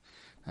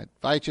I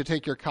invite you to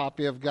take your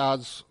copy of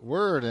God's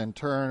Word and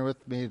turn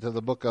with me to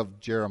the book of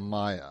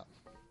Jeremiah.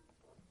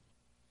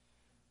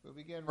 We'll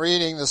begin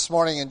reading this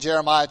morning in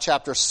Jeremiah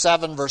chapter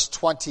 7, verse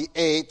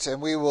 28,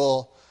 and we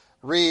will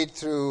read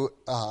through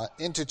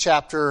into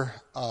chapter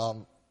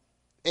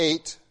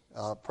 8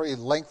 pretty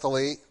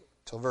lengthily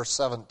till verse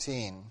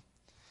 17.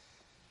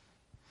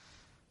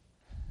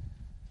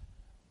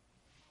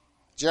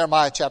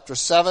 Jeremiah chapter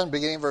 7,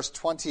 beginning verse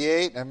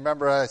 28. And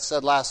remember I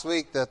said last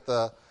week that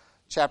the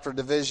chapter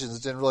divisions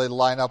didn't really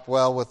line up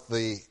well with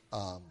the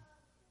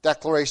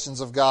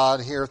declarations of God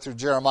here through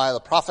Jeremiah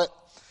the prophet.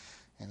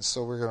 And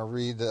so we're going to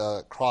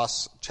read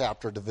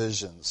cross-chapter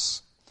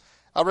divisions.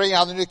 I'm reading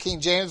out the New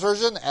King James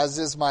Version. As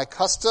is my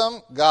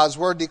custom, God's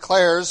word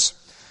declares,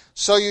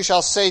 "So you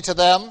shall say to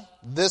them,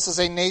 this is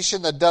a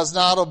nation that does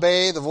not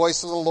obey the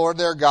voice of the Lord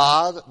their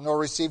God, nor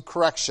receive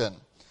correction.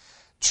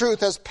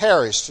 Truth has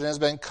perished and has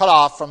been cut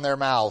off from their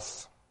mouth.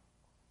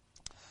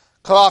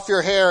 Cut off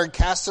your hair and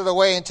cast it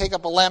away and take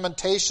up a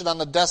lamentation on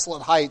the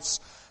desolate heights,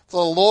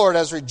 for the Lord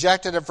has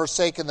rejected and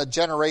forsaken the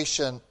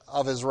generation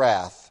of his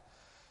wrath.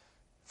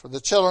 For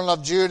the children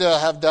of Judah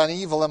have done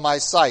evil in my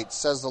sight,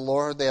 says the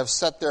Lord. They have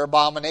set their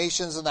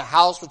abominations in the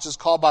house which is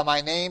called by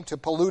my name to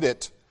pollute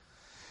it.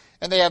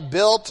 And they have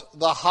built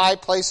the high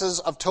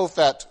places of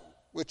Tophet,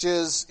 which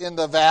is in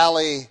the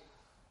valley,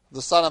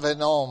 the son of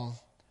Hinnom,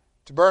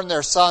 to burn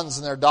their sons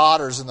and their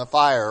daughters in the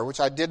fire, which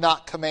I did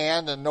not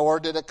command, and nor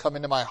did it come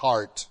into my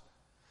heart.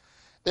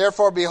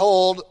 Therefore,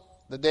 behold,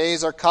 the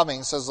days are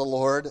coming, says the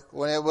Lord,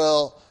 when it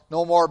will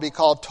no more be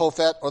called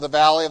Tophet, or the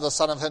valley of the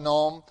son of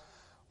Hinnom,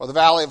 or the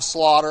valley of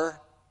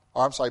slaughter,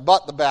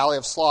 but the valley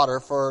of slaughter,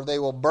 for they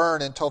will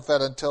burn in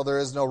Tophet until there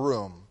is no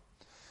room.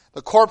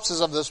 The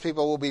corpses of this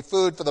people will be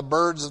food for the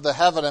birds of the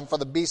heaven and for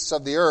the beasts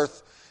of the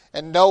earth,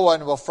 and no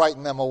one will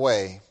frighten them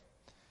away.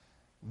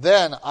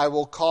 Then I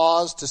will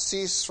cause to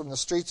cease from the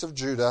streets of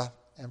Judah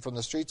and from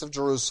the streets of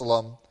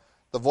Jerusalem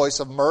the voice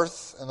of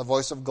mirth and the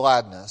voice of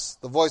gladness,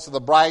 the voice of the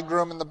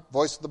bridegroom and the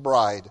voice of the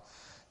bride,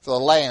 for the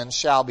land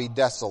shall be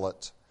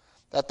desolate.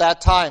 At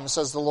that time,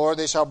 says the Lord,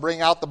 they shall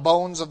bring out the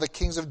bones of the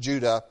kings of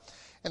Judah,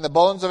 and the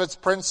bones of its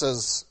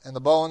princes, and the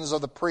bones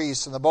of the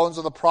priests, and the bones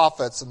of the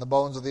prophets, and the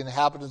bones of the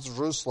inhabitants of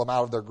Jerusalem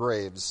out of their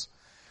graves.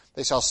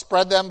 They shall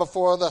spread them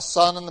before the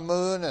sun and the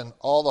moon and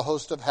all the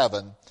host of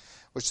heaven,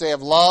 which they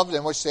have loved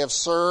and which they have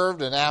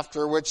served, and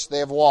after which they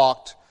have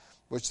walked,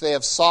 which they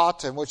have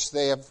sought and which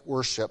they have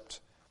worshipped.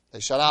 They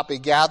shall not be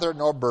gathered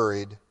nor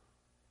buried.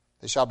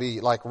 They shall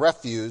be like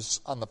refuse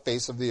on the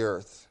face of the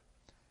earth.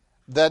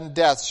 Then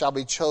death shall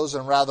be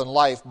chosen rather than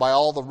life by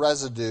all the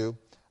residue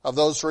of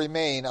those who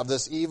remain of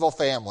this evil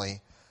family,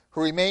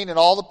 who remain in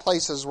all the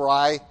places where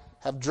I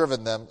have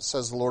driven them,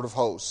 says the Lord of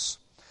hosts.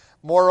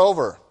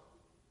 Moreover,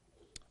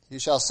 you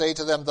shall say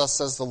to them, thus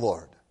says the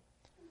Lord,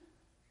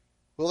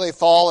 will they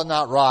fall and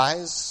not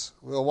rise?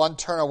 Will one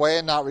turn away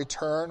and not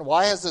return?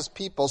 Why has this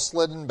people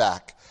slidden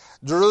back?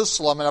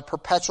 Jerusalem in a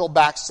perpetual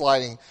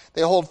backsliding.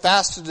 They hold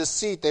fast to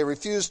deceit. They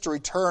refuse to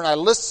return. I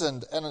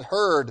listened and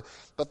heard,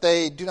 but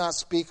they do not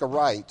speak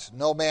aright.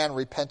 No man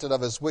repented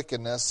of his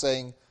wickedness,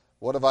 saying,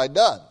 what have I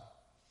done?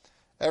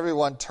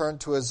 Everyone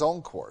turned to his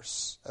own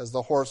course, as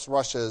the horse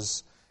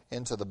rushes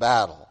into the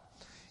battle.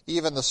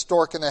 Even the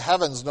stork in the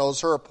heavens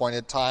knows her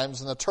appointed times,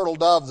 and the turtle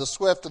dove, the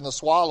swift, and the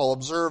swallow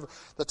observe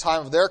the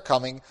time of their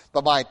coming,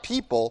 but my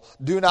people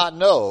do not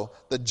know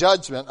the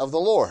judgment of the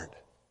Lord.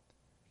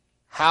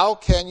 How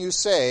can you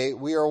say,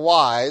 we are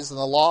wise, and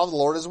the law of the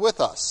Lord is with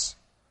us?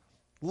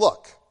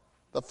 Look,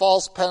 the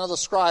false pen of the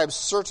scribes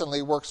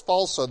certainly works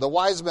falsehood. The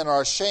wise men are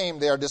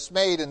ashamed, they are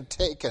dismayed and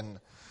taken.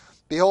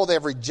 Behold, they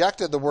have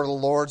rejected the word of the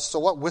Lord, so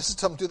what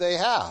wisdom do they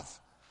have?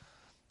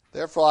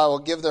 Therefore I will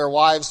give their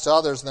wives to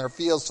others, and their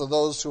fields to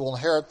those who will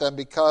inherit them,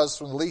 because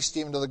from the least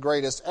even to the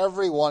greatest,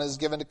 everyone is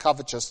given to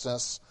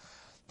covetousness.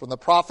 From the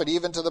prophet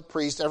even to the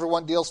priest,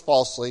 everyone deals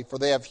falsely, for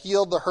they have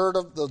healed the hurt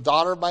of the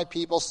daughter of my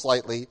people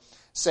slightly,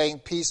 saying,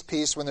 peace,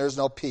 peace, when there is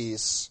no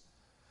peace.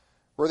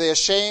 Were they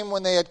ashamed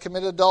when they had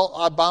committed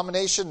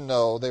abomination?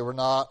 No, they were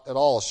not at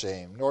all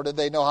ashamed, nor did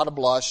they know how to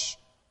blush.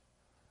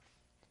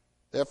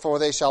 Therefore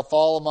they shall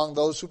fall among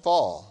those who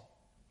fall.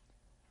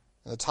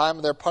 In the time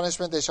of their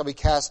punishment they shall be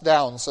cast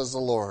down, says the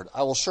Lord.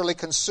 I will surely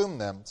consume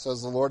them,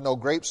 says the Lord. No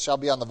grapes shall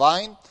be on the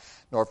vine,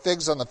 nor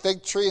figs on the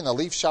fig tree, and the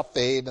leaf shall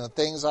fade, and the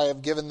things I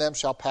have given them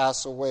shall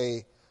pass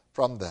away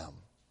from them.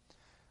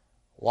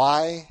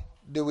 Why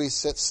do we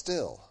sit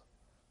still?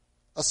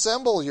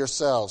 Assemble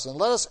yourselves, and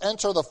let us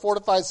enter the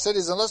fortified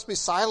cities, and let's be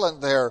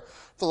silent there.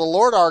 For the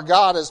Lord our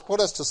God has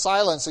put us to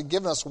silence and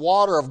given us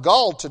water of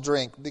gall to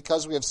drink,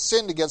 because we have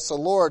sinned against the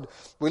Lord.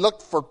 We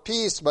looked for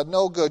peace, but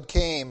no good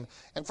came,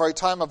 and for a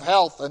time of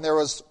health, and there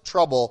was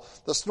trouble.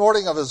 The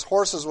snorting of his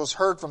horses was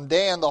heard from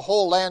Dan. The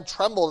whole land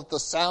trembled at the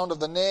sound of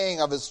the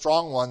neighing of his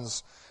strong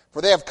ones.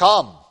 For they have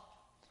come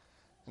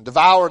and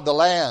devoured the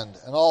land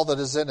and all that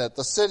is in it,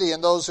 the city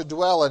and those who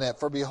dwell in it.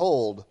 For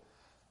behold,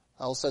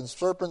 I will send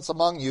serpents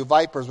among you,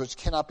 vipers which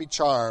cannot be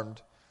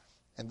charmed,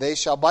 and they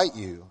shall bite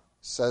you,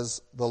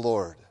 says the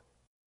Lord.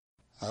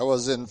 I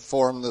was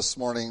informed this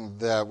morning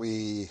that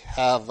we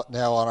have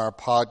now on our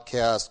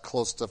podcast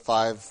close to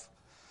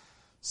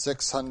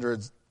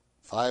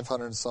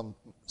 500 some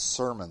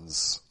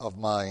sermons of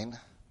mine.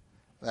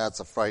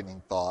 That's a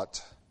frightening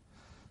thought.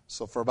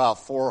 So for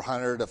about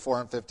 400 to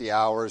 450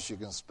 hours you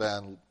can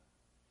spend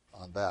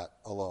on that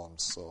alone.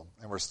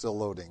 And we're still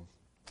loading.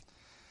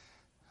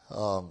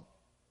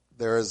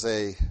 There is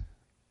a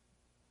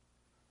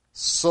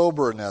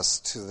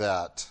soberness to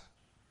that.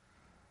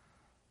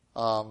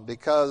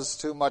 Because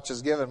too much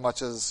is given,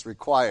 much is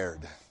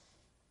required.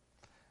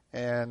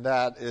 And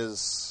that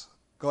is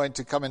going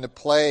to come into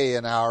play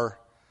in our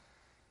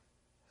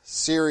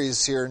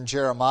series here in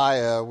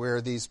Jeremiah,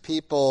 where these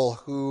people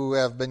who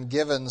have been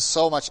given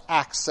so much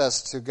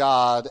access to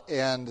God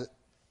and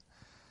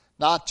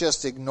not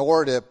just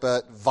ignored it,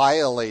 but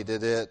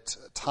violated it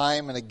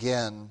time and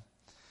again,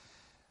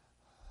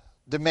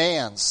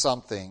 demands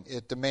something.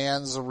 It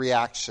demands a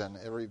reaction.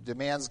 It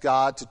demands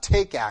God to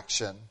take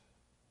action.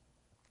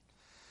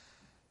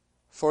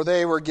 For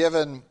they were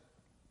given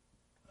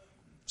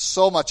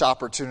so much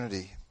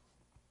opportunity.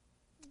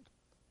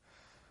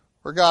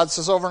 Where God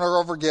says over and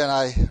over again,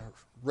 I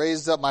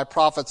raised up my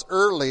prophets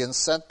early and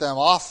sent them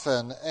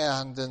often,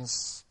 and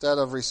instead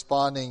of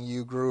responding,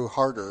 you grew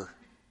harder.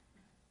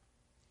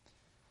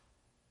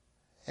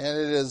 And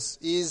it is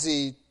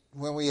easy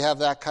when we have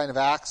that kind of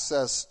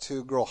access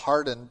to grow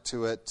hardened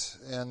to it.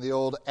 And the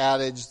old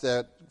adage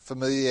that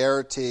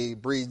familiarity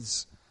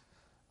breeds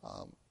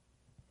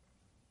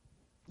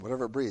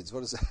whatever it breeds.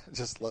 What is it?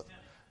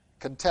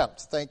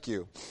 Contempt. Thank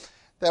you.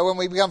 That when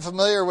we become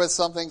familiar with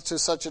something to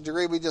such a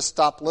degree, we just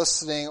stop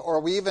listening, or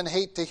we even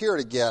hate to hear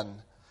it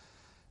again.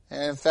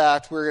 And in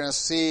fact, we're going to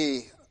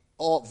see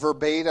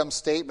verbatim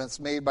statements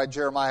made by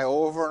Jeremiah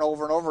over and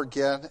over and over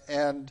again,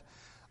 and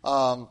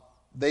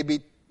they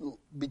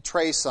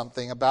betray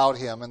something about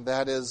him, and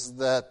that is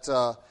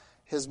that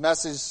his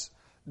message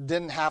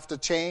didn't have to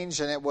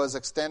change, and it was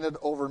extended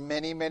over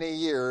many, many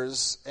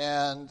years,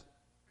 and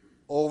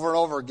over and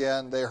over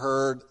again, they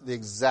heard the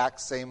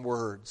exact same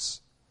words.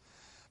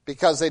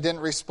 Because they didn't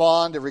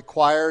respond, it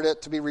required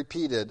it to be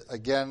repeated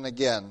again and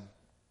again.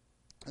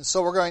 And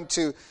so we're going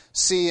to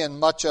see in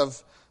much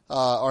of,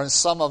 or in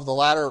some of the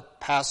latter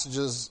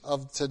passages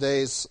of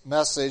today's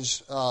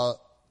message,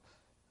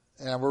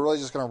 and we're really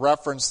just going to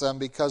reference them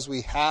because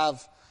we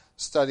have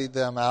studied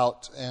them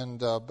out,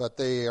 but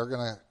they are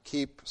going to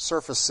keep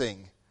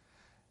surfacing.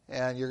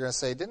 And you're going to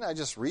say, didn't I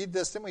just read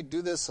this? Didn't we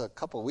do this a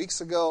couple of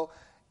weeks ago?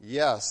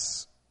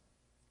 Yes.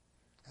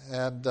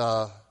 And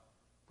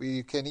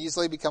we can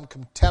easily become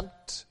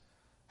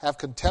have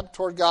contempt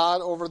toward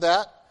God over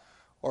that,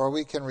 or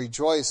we can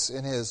rejoice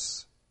in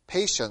His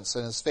patience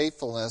and His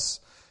faithfulness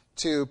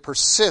to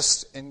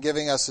persist in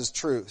giving us His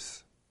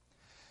truth.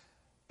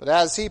 But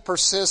as He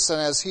persists and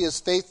as He is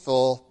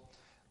faithful,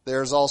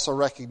 there's also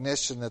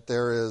recognition that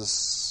there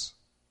is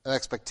an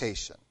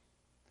expectation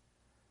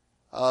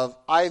of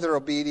either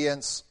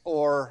obedience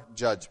or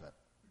judgment.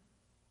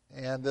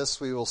 And this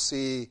we will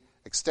see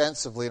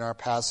extensively in our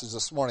passage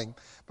this morning.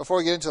 Before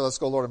we get into it, let's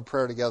go, Lord, in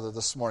prayer together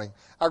this morning.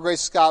 Our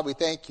gracious God, we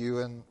thank you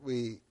and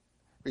we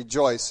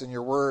rejoice in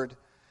your word.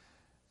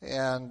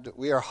 And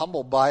we are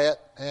humbled by it,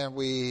 and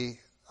we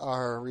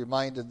are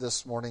reminded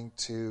this morning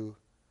to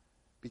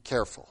be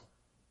careful.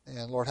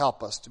 And Lord,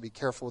 help us to be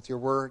careful with your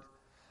word,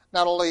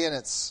 not only in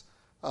its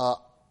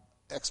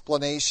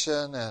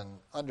explanation and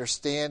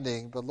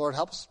understanding, but Lord,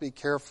 help us to be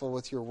careful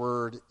with your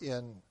word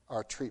in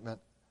our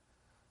treatment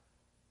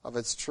of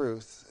its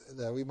truth,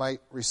 that we might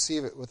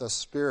receive it with a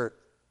spirit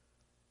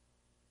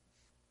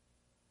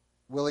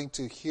willing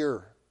to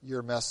hear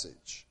your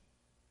message,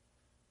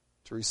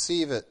 to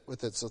receive it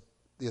with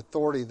the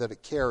authority that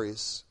it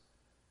carries,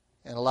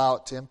 and allow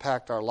it to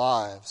impact our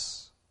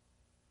lives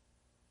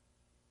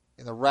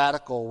in the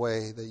radical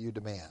way that you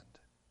demand.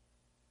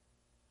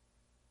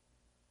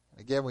 And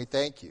again, we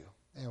thank you,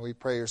 and we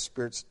pray your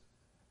Spirit's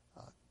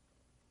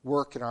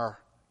work in our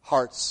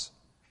hearts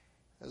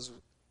as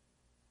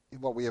in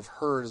what we have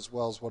heard as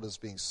well as what is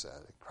being said.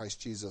 In Christ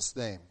Jesus'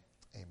 name,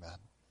 amen.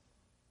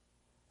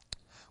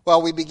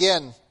 Well, we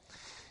begin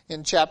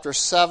in chapter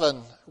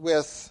 7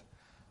 with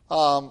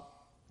kind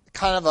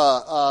of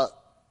a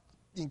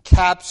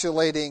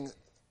encapsulating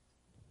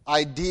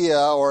idea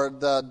or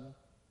the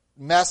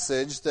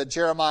message that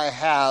Jeremiah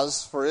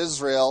has for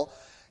Israel,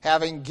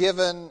 having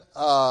given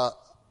a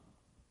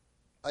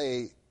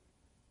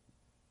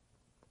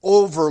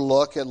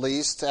overlook, at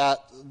least, at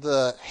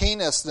the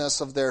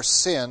heinousness of their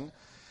sin,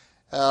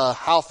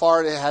 how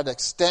far it had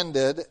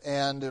extended,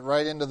 and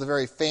right into the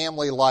very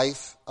family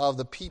life of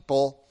the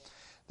people,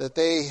 that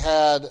they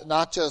had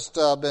not just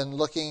been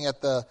looking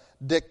at the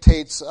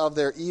dictates of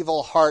their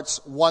evil hearts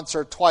once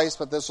or twice,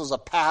 but this was a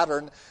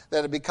pattern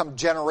that had become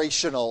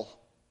generational,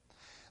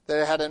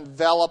 that it had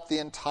enveloped the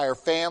entire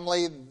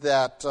family,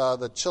 that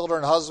the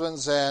children,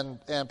 husbands, and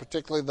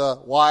particularly the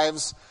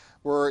wives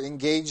were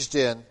engaged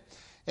in.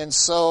 And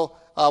so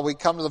we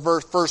come to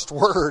the first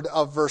word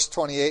of verse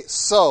 28.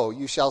 So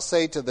you shall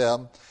say to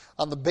them,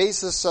 on the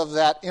basis of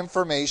that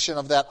information,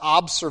 of that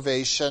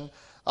observation,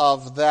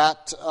 of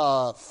that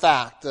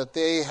fact, that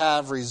they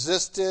have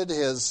resisted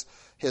his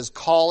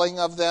calling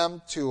of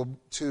them to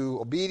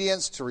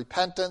obedience, to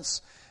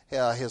repentance.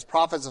 His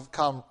prophets have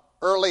come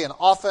early and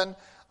often,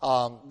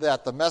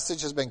 that the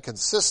message has been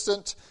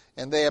consistent,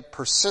 and they have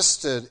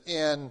persisted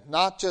in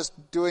not just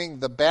doing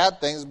the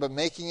bad things, but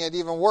making it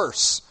even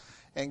worse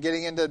and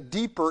getting into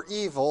deeper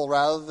evil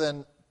rather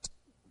than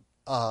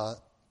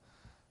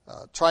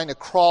trying to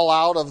crawl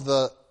out of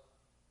the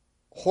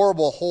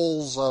horrible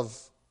holes of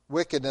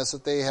wickedness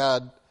that they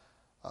had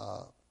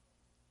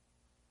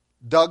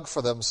dug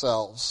for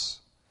themselves.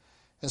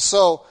 And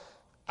so,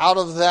 out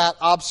of that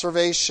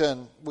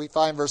observation, we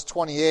find verse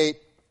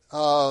 28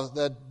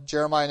 that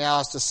Jeremiah now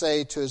has to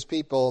say to his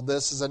people,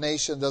 "This is a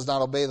nation that does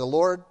not obey the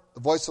Lord, the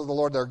voice of the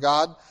Lord their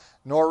God,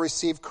 nor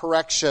receive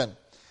correction.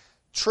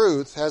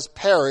 Truth has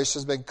perished,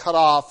 has been cut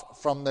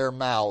off from their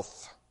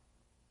mouth."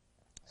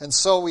 And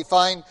so we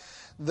find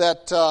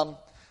that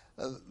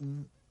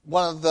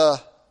one of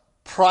the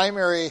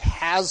primary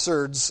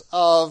hazards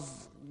of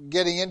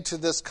getting into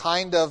this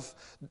kind of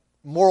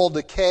moral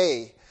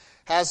decay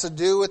has to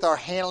do with our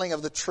handling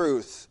of the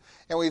truth.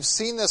 And we've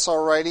seen this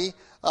already,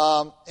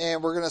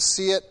 and we're going to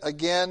see it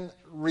again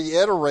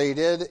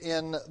reiterated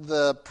in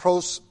the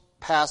prose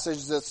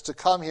passage that's to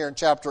come here in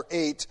chapter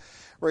 8,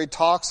 where he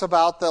talks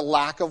about the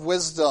lack of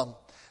wisdom,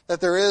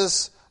 that there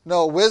is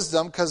no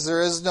wisdom because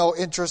there is no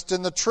interest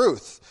in the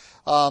truth.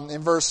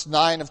 In verse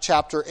 9 of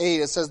chapter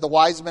 8, it says, "The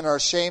wise men are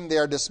ashamed, they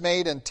are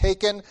dismayed and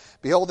taken.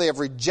 Behold, they have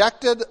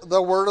rejected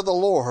the word of the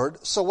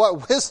Lord. So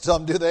what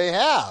wisdom do they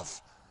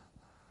have?"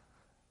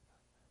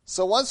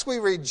 So once we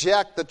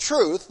reject the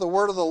truth, the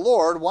word of the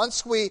Lord,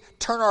 once we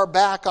turn our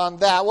back on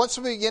that, once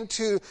we begin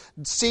to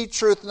see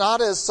truth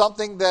not as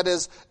something that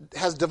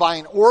has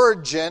divine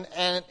origin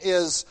and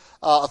is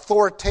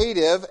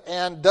authoritative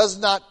and does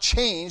not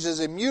change, is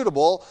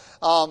immutable,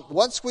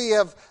 once we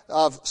have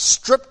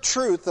stripped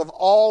truth of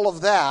all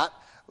of that,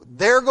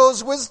 there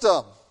goes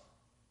wisdom.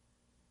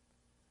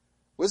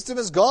 Wisdom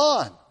is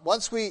gone.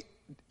 Once we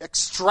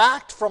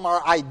extract from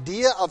our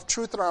idea of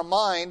truth in our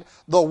mind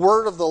the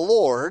word of the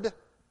Lord,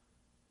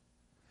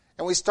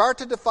 and we start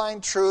to define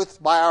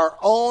truth by our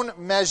own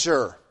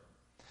measure,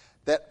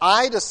 that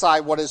I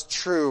decide what is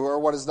true or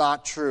what is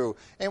not true.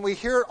 And we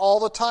hear it all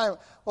the time.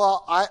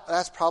 Well,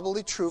 that's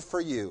probably true for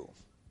you.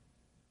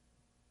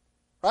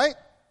 Right?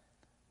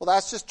 Well,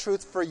 that's just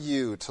truth for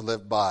you to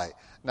live by,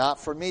 not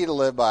for me to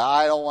live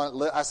by.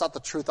 That's not the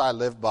truth I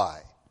live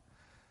by.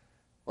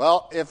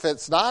 Well, if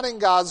it's not in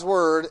God's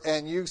word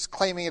and you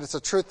claiming it's a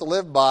truth to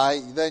live by,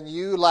 then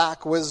you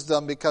lack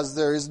wisdom because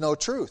there is no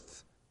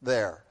truth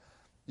there.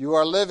 You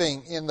are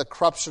living in the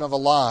corruption of a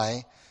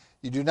lie.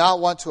 You do not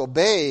want to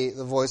obey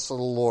the voice of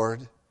the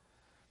Lord.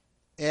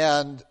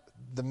 And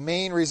the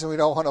main reason we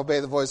don't want to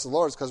obey the voice of the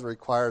Lord is because it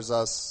requires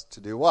us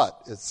to do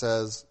what? It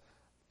says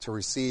to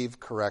receive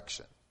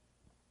correction.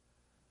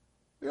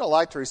 We don't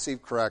like to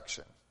receive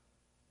correction.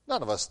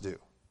 None of us do.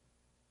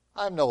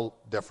 I'm no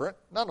different.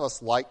 None of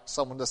us like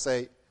someone to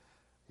say,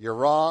 "You're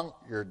wrong,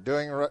 you're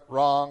doing it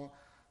wrong,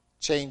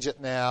 change it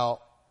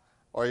now,"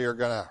 or "You're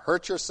going to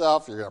hurt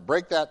yourself, you're going to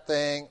break that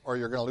thing, or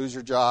you're going to lose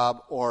your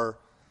job," or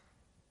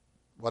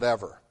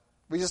whatever.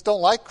 We just don't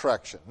like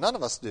correction. None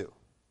of us do.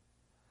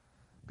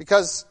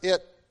 Because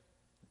it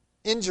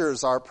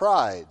injures our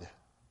pride.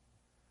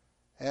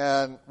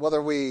 And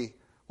whether we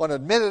want to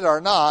admit it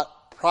or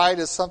not, pride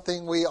is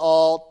something we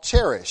all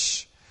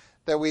cherish,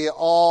 that we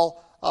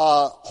all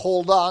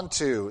hold on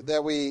to,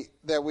 that we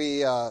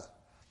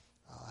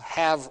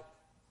have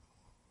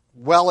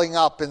welling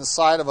up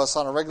inside of us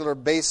on a regular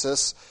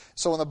basis.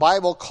 So when the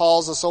Bible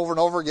calls us over and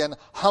over again,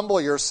 humble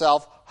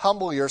yourself,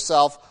 humble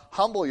yourself,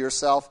 humble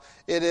yourself,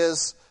 it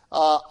is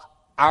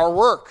our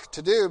work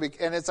to do,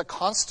 and it's a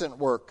constant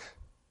work.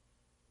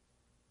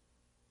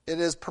 It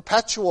is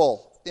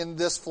perpetual in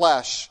this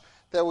flesh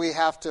that we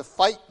have to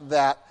fight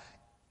that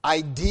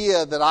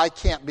idea that I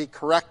can't be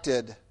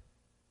corrected.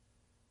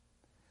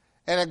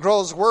 And it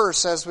grows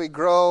worse as we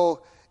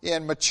grow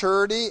in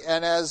maturity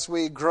and as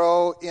we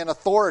grow in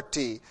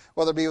authority,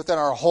 whether it be within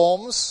our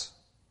homes,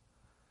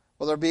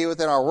 whether it be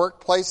within our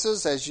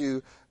workplaces, as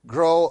you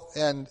grow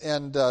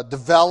and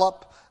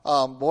develop.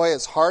 Boy,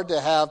 it's hard to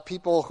have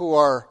people who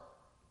are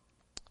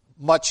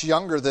much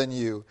younger than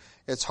you.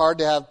 It's hard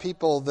to have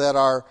people that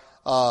are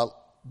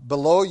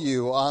below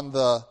you on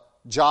the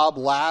job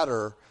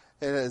ladder.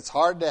 It's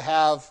hard to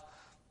have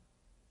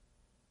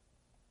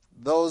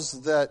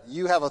those that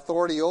you have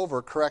authority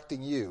over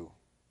correcting you.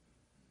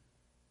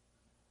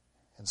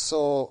 And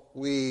so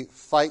we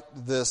fight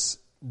this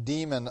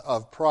demon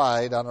of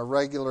pride on a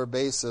regular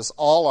basis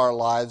all our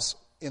lives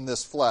in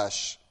this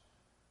flesh.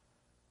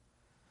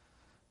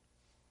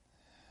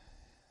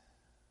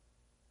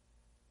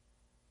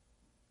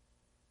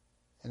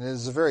 And it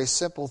is a very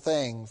simple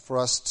thing for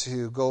us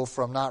to go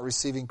from not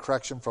receiving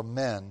correction from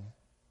men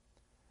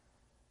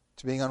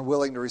to being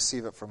unwilling to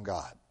receive it from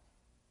God.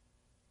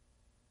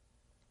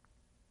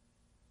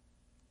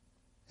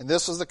 And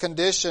this was the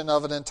condition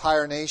of an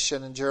entire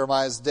nation in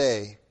Jeremiah's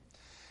day,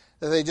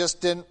 that they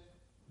just didn't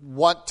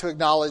want to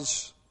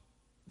acknowledge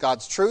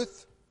God's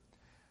truth.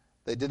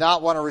 They did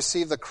not want to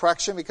receive the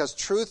correction because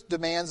truth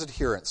demands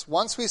adherence.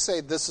 Once we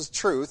say this is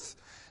truth,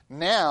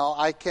 now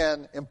I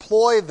can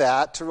employ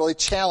that to really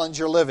challenge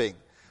your living.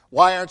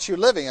 Why aren't you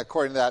living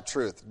according to that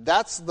truth?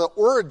 That's the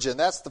origin,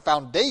 that's the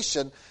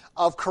foundation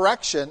of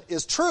correction,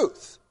 is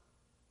truth.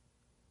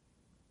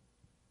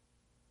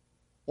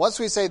 Once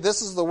we say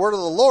this is the word of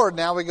the Lord,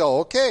 now we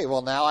go, okay,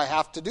 well now I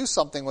have to do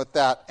something with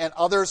that, and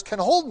others can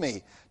hold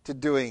me to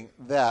doing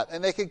that.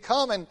 And they can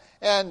come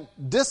and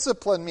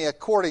discipline me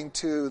according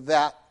to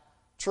that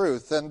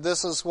truth. And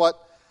this is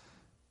what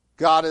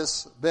God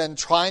has been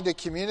trying to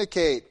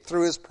communicate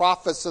through his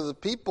prophets to the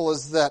people,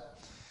 is that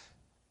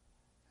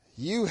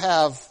you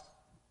have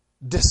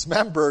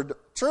dismembered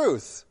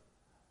truth.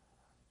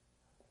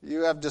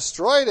 You have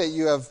destroyed it.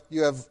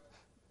 You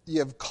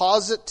have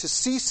caused it to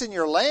cease in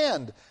your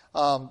land.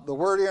 The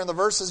word here in the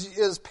verses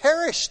is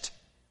perished.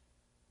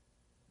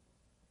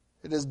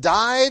 It has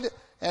died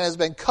and has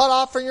been cut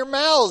off from your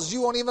mouths.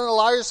 You won't even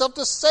allow yourself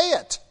to say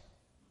it.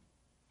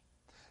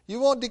 You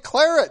won't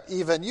declare it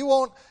even. You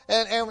won't,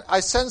 and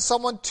I send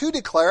someone to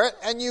declare it,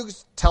 and you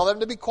tell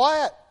them to be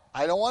quiet.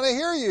 I don't want to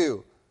hear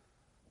you.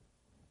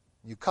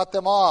 You cut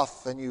them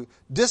off, and you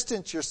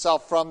distance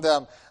yourself from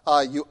them.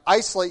 You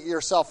isolate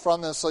yourself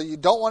from them, so you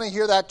don't want to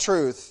hear that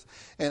truth.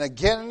 And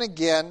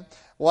again,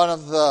 one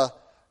of the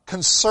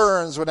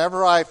concerns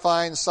whenever I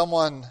find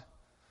someone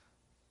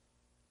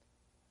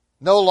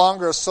no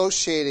longer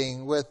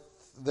associating with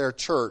their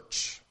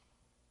church,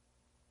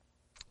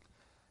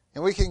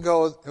 and we can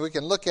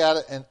look at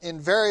it, and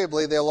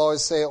invariably they'll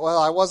always say, well,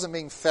 I wasn't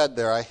being fed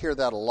there. I hear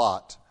that a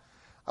lot.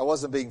 I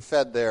wasn't being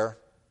fed there.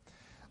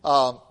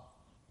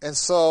 And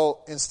so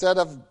instead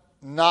of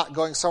not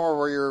going somewhere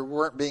where you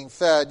weren't being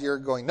fed, you're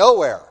going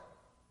nowhere.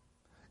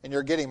 And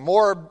you're getting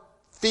more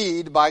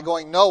feed by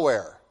going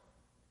nowhere.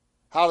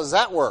 How does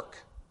that work?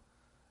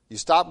 You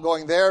stopped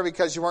going there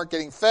because you weren't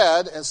getting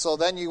fed, and so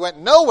then you went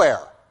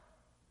nowhere.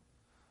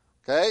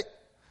 Okay?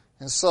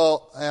 And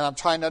I'm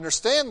trying to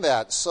understand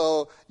that.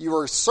 So you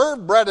were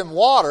served bread and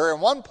water in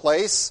one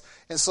place,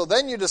 and so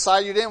then you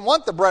decided you didn't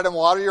want the bread and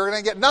water, you were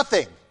going to get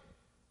nothing.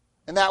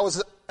 And that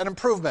was an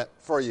improvement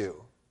for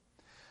you.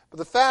 But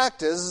the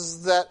fact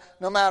is that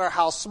no matter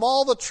how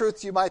small the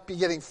truth you might be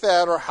getting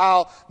fed or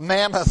how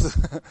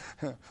mammoth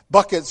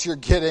buckets you're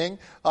getting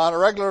on a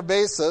regular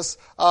basis,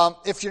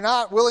 if you're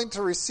not willing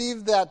to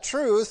receive that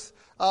truth,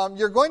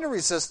 you're going to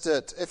resist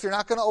it. If you're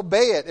not going to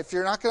obey it, if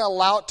you're not going to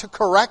allow it to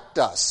correct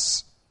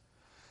us.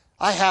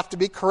 I have to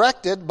be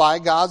corrected by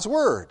God's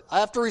Word. I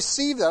have to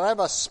receive that. I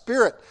have a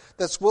spirit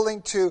that's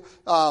willing to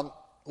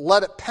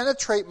let it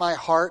penetrate my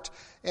heart,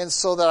 and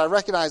so that I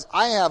recognize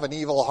I have an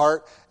evil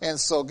heart, and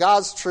so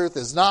God's truth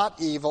is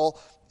not evil.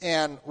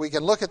 And we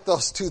can look at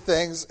those two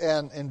things,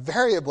 and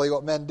invariably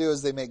what men do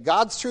is they make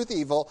God's truth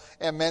evil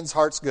and men's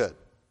hearts good.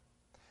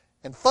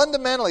 And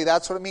fundamentally,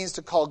 that's what it means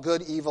to call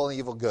good evil and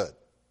evil good.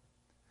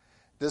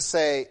 To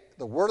say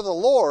the word of the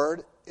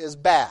Lord is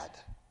bad,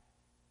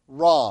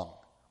 wrong,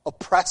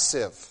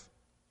 oppressive,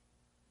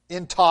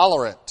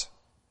 intolerant.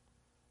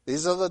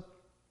 These are the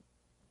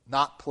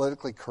not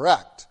politically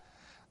correct.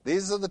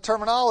 These are the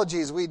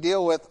terminologies we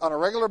deal with on a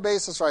regular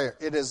basis right here.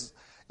 It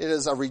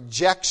is a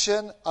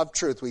rejection of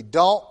truth. We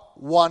don't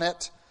want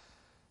it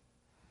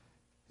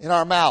in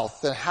our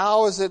mouth. And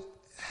how is it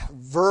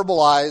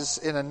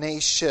verbalized in a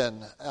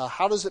nation?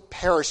 How does it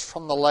perish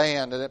from the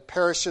land? And it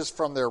perishes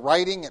from their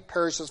writing. It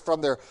perishes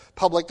from their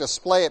public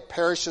display. It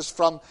perishes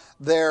from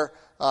their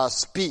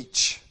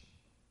speech.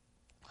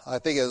 I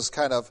think it was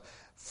kind of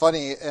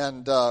funny,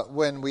 and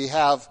when we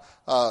have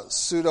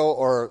pseudo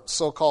or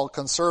so-called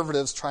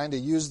conservatives trying to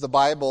use the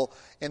Bible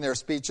in their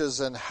speeches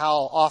and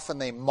how often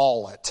they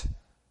maul it.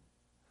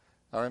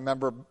 I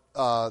remember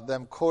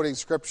them quoting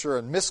Scripture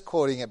and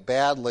misquoting it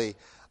badly.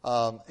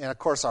 And of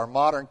course, our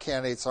modern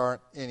candidates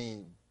aren't any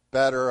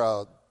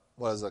better.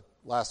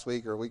 Last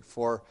week or week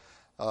before,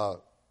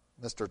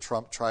 Mr.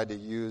 Trump tried to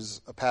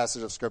use a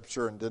passage of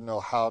Scripture and didn't know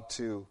how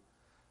to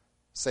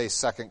say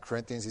 2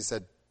 Corinthians. He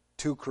said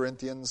 2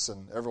 Corinthians,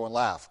 and everyone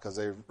laughed because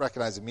they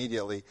recognize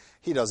immediately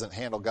he doesn't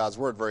handle God's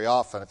Word very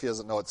often if he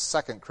doesn't know it's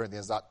 2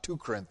 Corinthians, not 2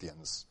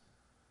 Corinthians.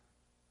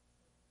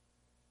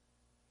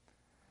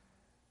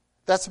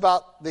 That's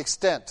about the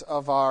extent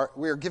of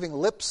we are giving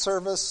lip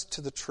service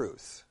to the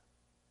truth.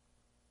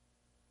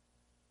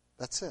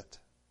 That's it.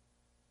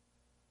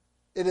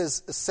 It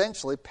is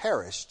essentially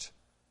perished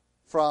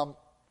from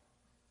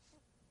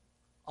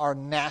our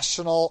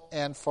national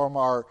and from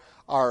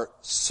our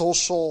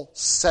social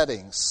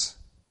settings.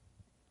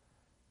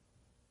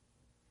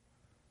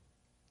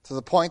 To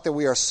the point that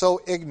we are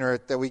so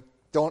ignorant that we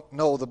don't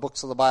know the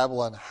books of the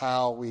Bible and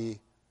how we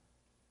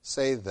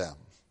say them.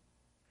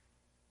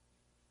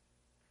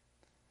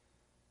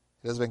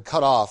 It has been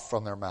cut off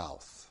from their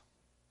mouth.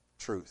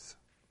 Truth.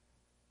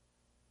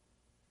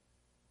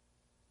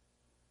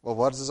 Well,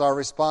 what is our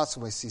response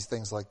when we see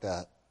things like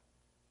that?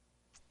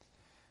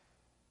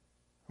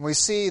 When we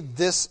see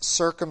this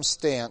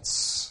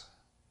circumstance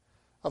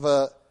of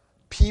a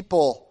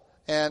people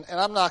And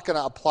I'm not going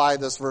to apply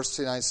this verse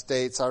to the United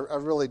States. I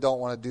really don't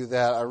want to do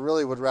that. I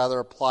really would rather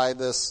apply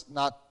this,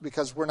 not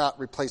because we're not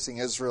replacing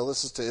Israel.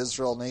 This is to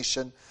Israel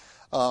nation.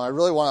 I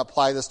really want to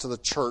apply this to the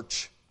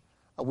church.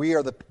 We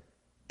are the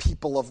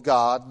people of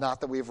God,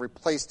 not that we've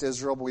replaced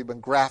Israel, but we've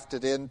been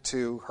grafted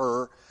into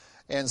her.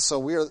 And so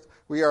we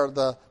are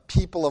the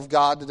people of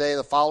God today,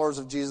 the followers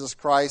of Jesus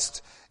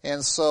Christ.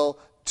 And so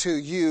to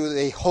you,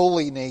 a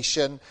holy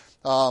nation,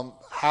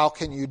 how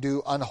can you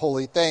do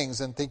unholy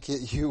things and think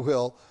that you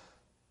will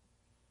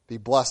be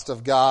blessed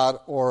of God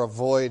or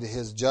avoid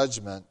his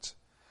judgment?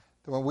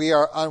 When we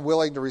are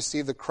unwilling to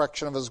receive the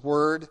correction of his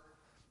word,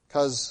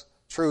 because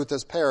truth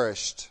has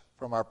perished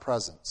from our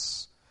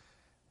presence.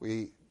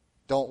 We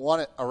don't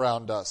want it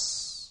around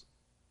us.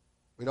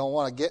 We don't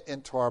want to get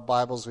into our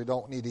Bibles. We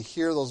don't need to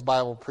hear those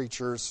Bible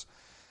preachers.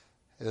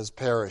 It has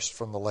perished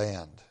from the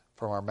land,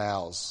 from our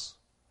mouths.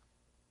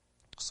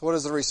 So what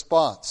is the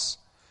response?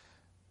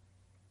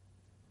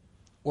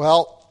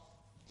 Well,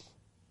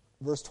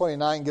 verse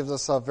 29 gives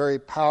us a very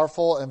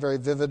powerful and very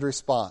vivid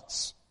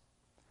response.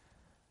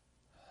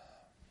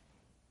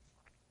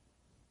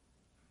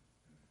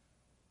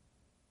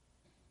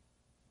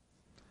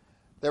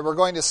 That we're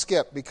going to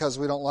skip because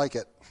we don't like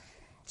it.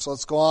 So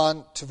let's go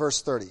on to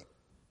verse 30.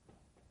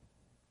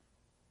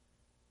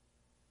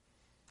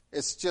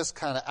 It's just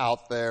kind of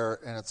out there,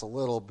 and it's a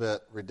little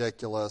bit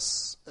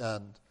ridiculous,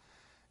 and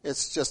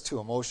it's just too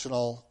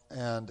emotional,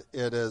 and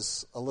it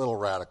is a little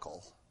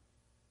radical.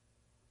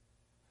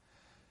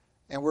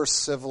 And we're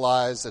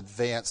civilized,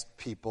 advanced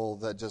people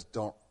that just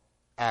don't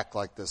act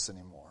like this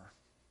anymore.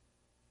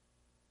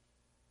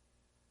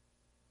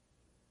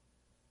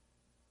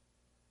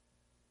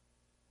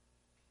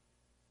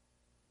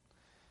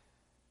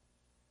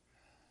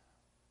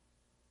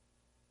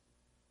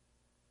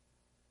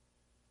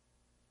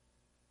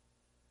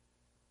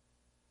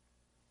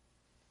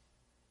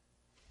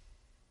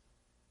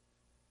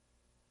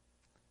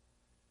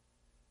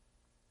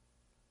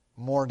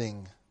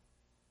 Mourning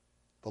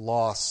the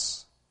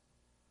loss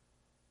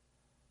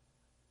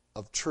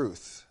of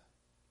truth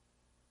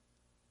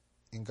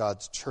in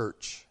God's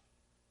church.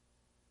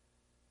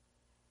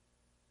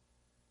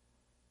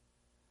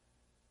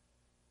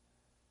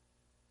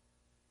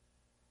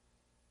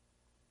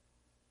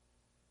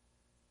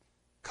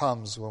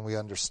 Comes when we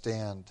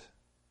understand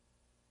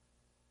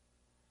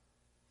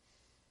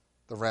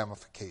the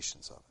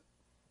ramifications of it.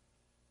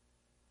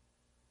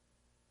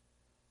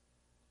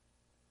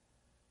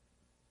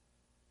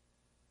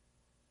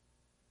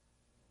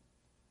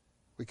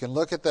 We can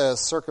look at the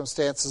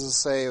circumstances and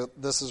say,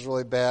 this is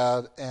really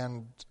bad,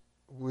 and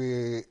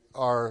we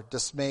are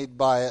dismayed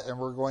by it, and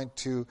we're going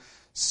to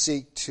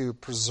seek to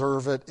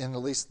preserve it in at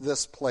least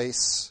this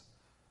place,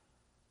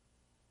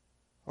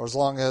 or as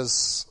long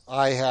as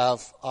I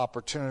have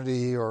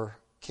opportunity or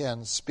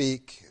can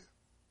speak,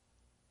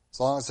 as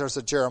long as there's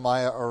a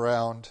Jeremiah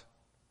around.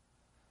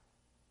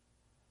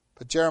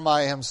 But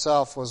Jeremiah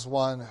himself was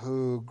one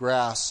who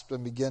grasped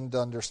and began to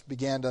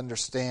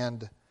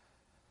understand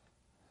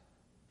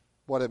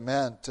what it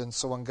meant. And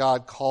so when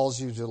God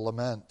calls you to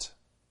lament,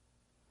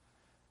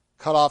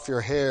 cut off your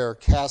hair,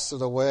 cast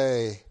it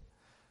away,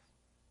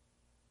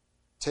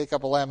 take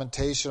up a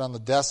lamentation on the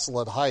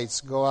desolate heights,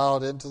 go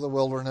out into the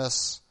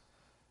wilderness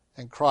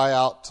and cry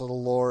out to the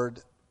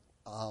Lord,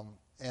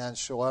 and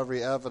show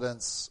every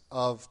evidence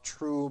of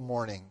true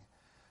mourning,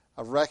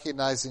 of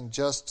recognizing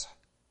just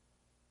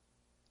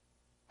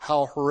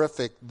how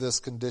horrific this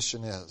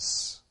condition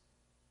is.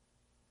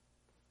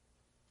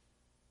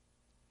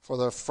 For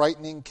the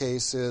frightening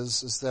case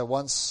is that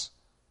once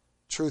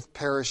truth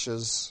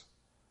perishes,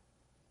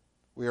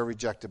 we are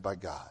rejected by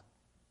God.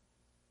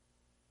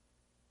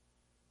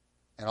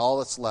 And all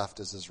that's left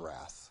is his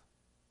wrath.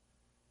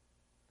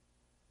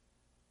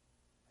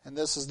 And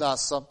this is not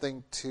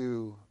something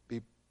to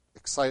be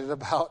excited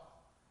about.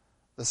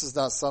 This is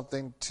not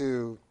something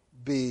to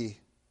be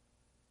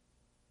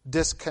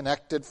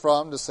disconnected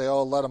from, to say,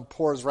 oh, let him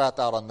pour his wrath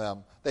out on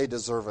them. They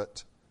deserve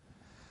it.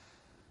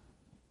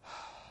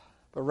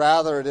 But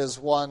rather it is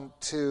one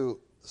to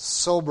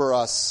sober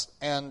us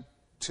and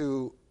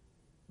to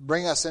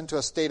bring us into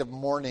a state of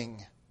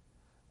mourning.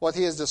 What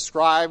he has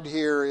described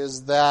here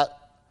is that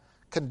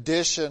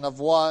condition of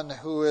one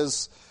who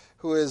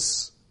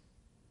is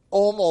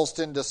almost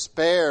in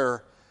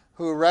despair,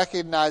 who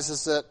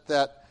recognizes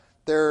that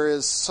there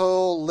is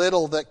so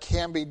little that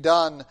can be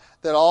done,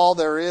 that all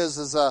there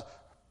is a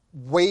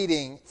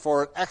waiting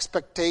for an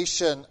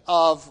expectation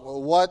of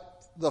what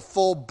the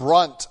full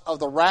brunt of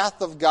the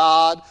wrath of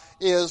God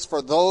is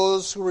for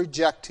those who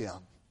reject him.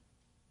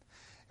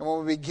 And when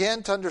we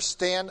begin to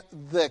understand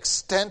the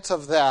extent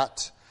of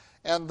that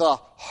and the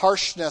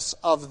harshness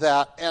of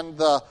that and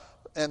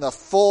the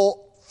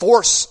full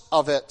force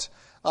of it,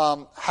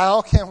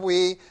 how can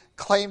we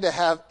claim to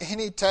have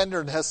any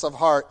tenderness of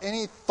heart,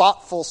 any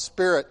thoughtful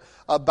spirit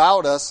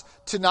about us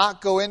to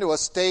not go into a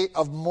state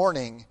of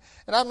mourning?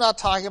 And I'm not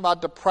talking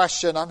about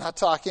depression. I'm not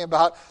talking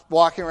about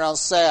walking around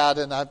sad,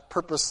 and I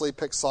purposely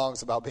picked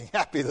songs about being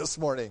happy this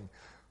morning.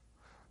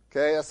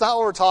 Okay, that's not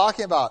what we're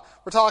talking about.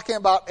 We're talking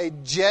about a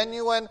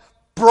genuine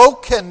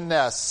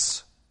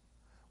brokenness.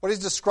 What he's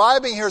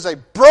describing here is a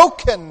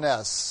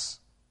brokenness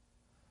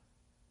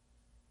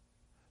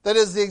that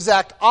is the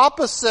exact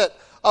opposite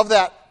of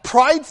that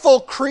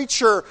prideful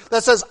creature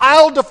that says,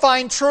 I'll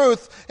define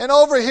truth. And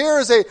over here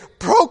is a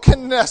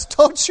brokenness.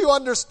 Don't you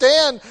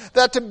understand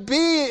that to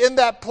be in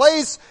that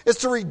place is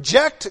to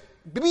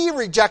be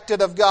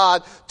rejected of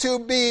God, to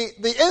be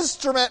the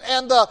instrument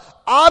and the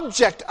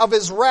object of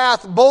His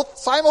wrath both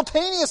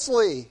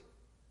simultaneously?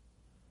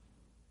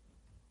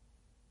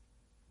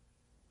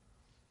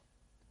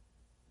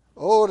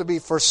 Oh, to be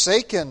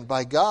forsaken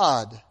by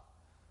God.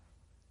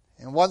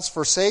 And once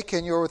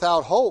forsaken, you're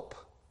without hope.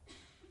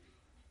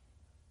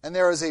 And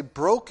there is a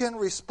broken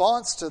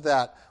response to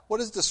that.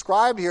 What is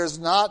described here is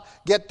not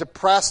get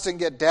depressed and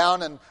get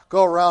down and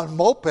go around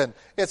moping.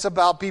 It's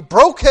about be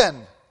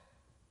broken.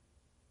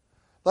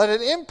 Let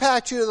it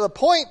impact you to the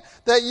point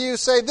that you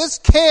say, this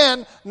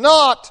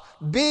cannot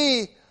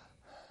be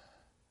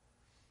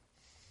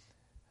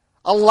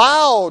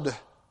allowed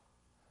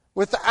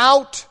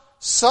without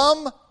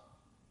some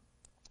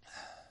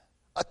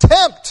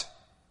attempt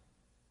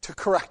to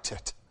correct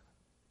it.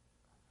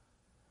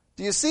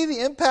 Do you see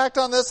the impact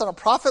on this on a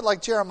prophet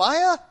like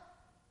Jeremiah?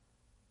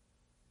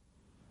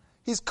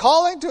 He's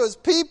calling to his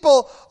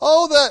people,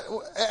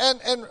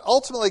 and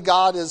ultimately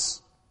God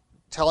is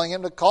telling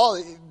him to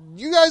call.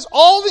 You guys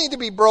all need to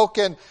be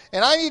broken,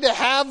 and I need to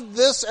have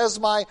this as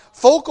my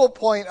focal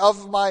point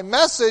of my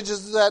message,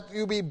 is that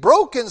you be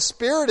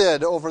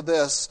broken-spirited over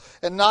this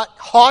and not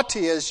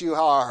haughty as you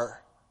are.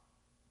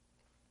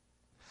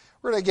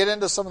 We're going to get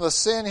into some of the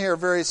sin here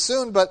very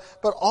soon, but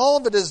all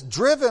of it is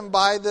driven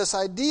by this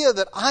idea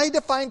that I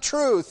define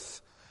truth.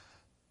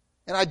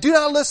 And I do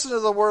not listen to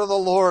the word of the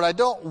Lord. I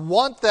don't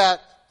want that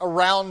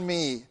around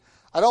me.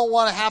 I don't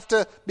want to have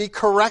to be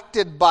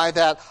corrected by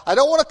that. I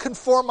don't want to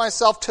conform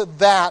myself to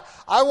that.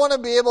 I want to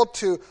be able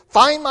to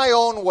find my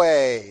own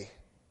way.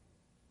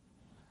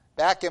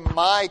 Back in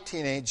my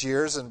teenage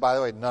years, and by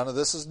the way, none of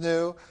this is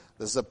new.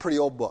 This is a pretty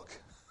old book.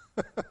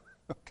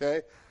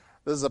 Okay?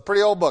 This is a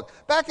pretty old book.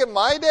 Back in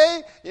my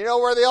day, you know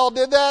where they all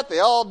did that? They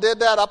all did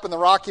that up in the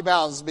Rocky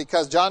Mountains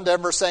because John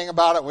Denver sang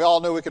about it, and we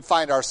all knew we could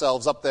find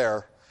ourselves up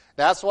there.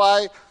 That's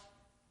why...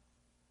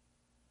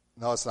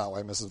 No, it's not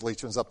why Mrs.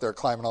 Leachman's up there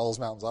climbing all those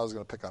mountains. I was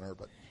going to pick on her,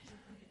 but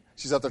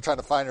she's up there trying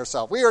to find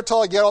herself. We were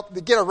told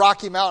to get a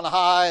Rocky Mountain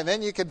high, and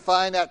then you can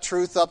find that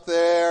truth up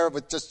there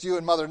with just you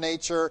and Mother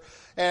Nature.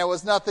 And it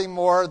was nothing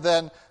more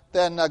than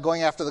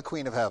going after the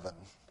Queen of Heaven.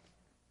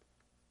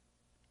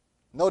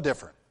 No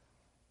different.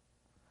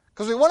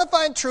 Because we want to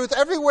find truth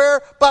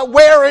everywhere but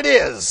where it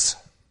is.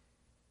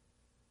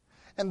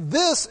 And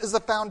this is the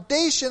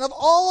foundation of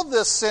all of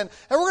this sin.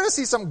 And we're going to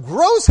see some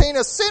gross,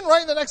 heinous sin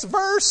right in the next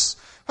verse.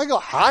 I go,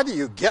 how do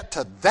you get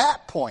to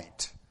that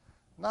point?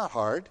 Not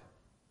hard.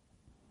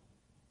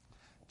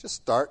 Just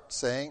start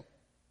saying,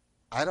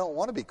 I don't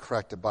want to be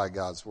corrected by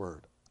God's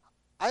word.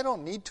 I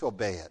don't need to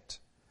obey it.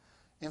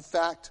 In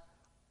fact,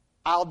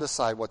 I'll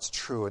decide what's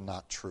true and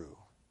not true.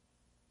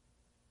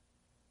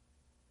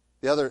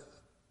 The other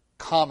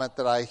comment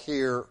that I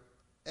hear,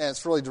 and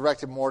it's really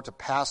directed more to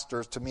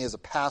pastors, to me as a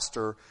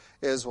pastor,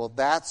 is, well,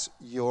 that's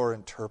your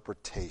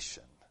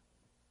interpretation.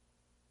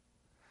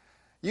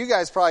 You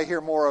guys probably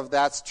hear more of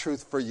that's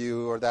truth for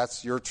you, or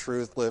that's your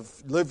truth,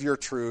 live your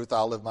truth,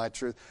 I'll live my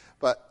truth.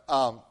 But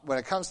when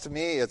it comes to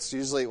me, it's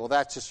usually, well,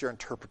 that's just your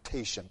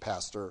interpretation,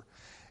 Pastor.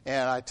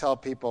 And I tell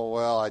people,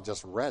 well, I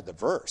just read the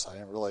verse. I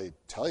didn't really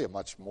tell you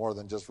much more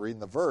than just reading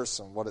the verse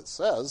and what it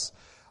says.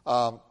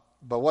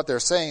 But what they're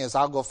saying is,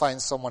 I'll go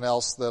find someone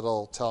else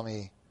that'll tell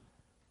me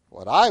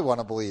what I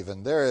want to believe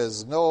in. There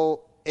is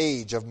no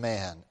age of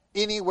man,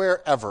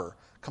 anywhere ever,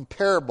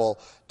 comparable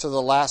to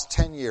the last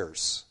 10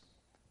 years.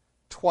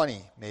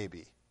 20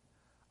 maybe,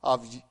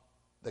 of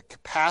the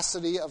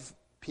capacity of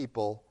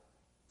people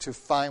to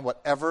find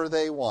whatever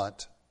they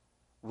want,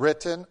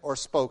 written or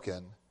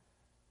spoken,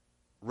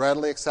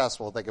 readily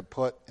accessible, they could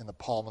put in the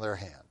palm of their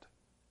hand,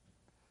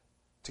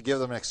 to give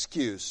them an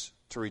excuse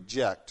to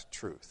reject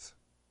truth.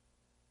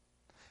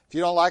 If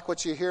you don't like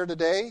what you hear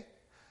today,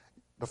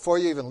 before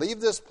you even leave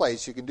this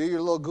place, you can do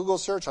your little Google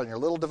search on your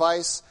little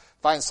device,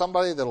 find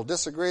somebody that will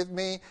disagree with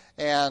me,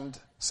 and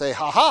say,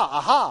 ha-ha,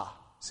 aha.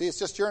 See, it's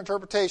just your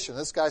interpretation.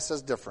 This guy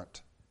says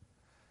different.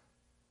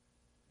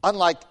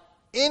 Unlike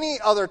any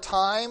other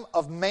time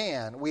of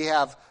man, we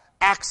have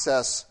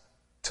access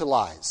to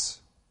lies.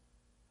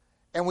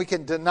 And we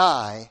can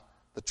deny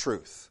the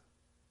truth.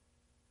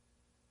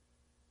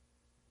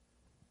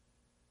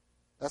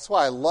 That's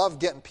why I love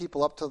getting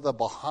people up to the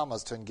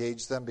Bahamas to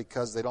engage them,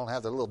 because they don't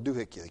have their little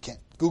doohickey. They can't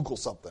Google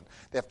something.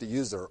 They have to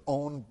use their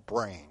own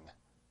brain.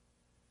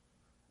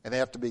 And they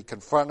have to be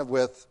confronted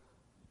with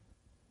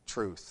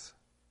truth.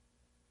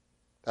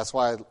 That's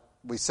why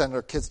we send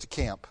our kids to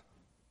camp.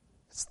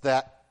 It's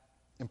that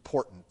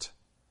important.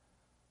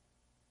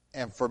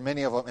 And for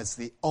many of them, it's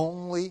the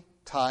only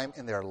time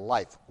in their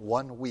life,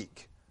 1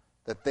 week,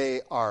 that they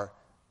are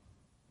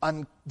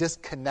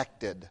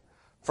disconnected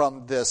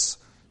from this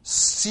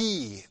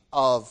sea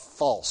of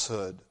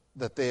falsehood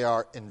that they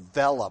are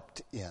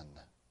enveloped in.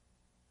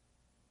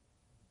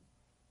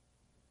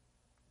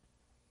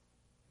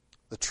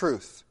 The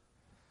truth.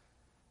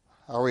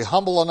 Are we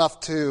humble enough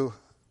to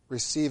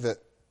receive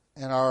it?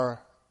 And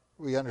are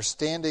we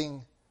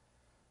understanding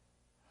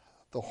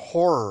the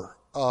horror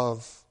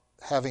of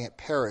having it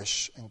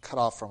perish and cut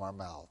off from our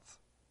mouth?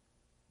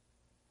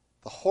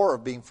 The horror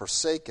of being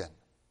forsaken,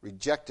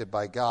 rejected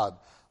by God.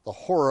 The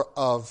horror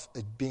of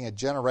it being a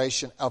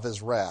generation of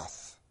His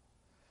wrath.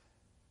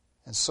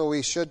 And so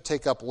we should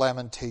take up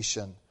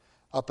lamentation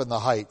up in the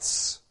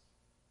heights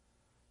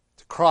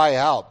to cry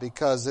out,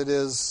 because it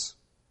is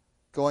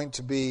going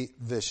to be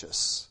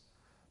vicious.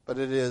 But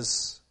it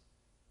is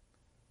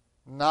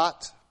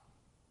not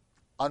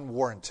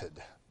unwarranted.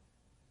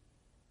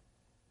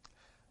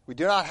 We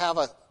do not have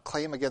a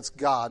claim against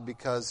God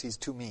because He's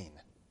too mean.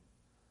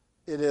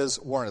 It is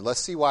warranted. Let's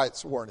see why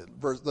it's warranted.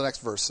 The next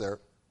verse there,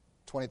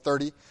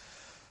 20:30.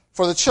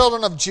 For the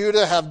children of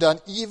Judah have done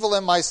evil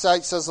in my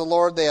sight, says the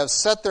Lord. They have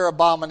set their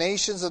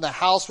abominations in the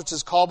house which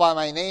is called by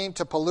my name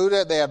to pollute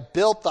it. They have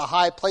built the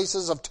high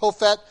places of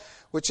Tophet,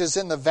 which is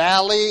in the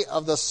valley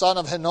of the son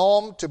of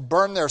Hinnom, to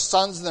burn their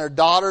sons and their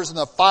daughters in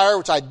the fire,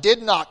 which I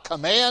did not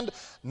command,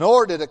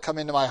 nor did it come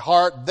into my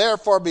heart.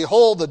 Therefore,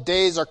 behold, the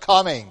days are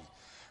coming,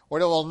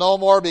 when it will no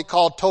more be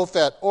called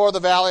Tophet, or the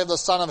valley of the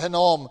son of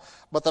Hinnom,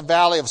 but the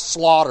valley of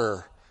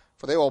slaughter.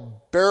 For they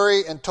will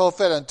bury in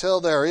Tophet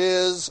until there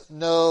is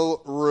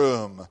no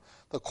room.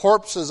 The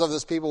corpses of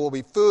this people will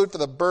be food for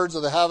the birds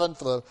of the heaven,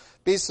 for the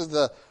beasts of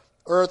the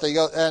earth,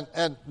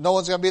 and no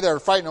one's going to be there to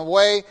frighten them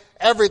away.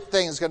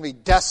 Everything is going to be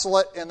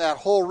desolate in that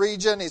whole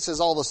region. He says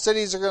all the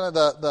cities are going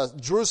to, the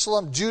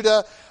Jerusalem,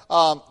 Judah,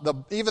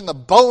 even the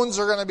bones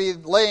are going to be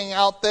laying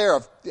out there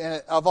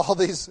of all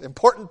these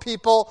important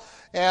people,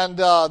 and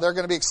they're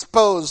going to be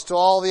exposed to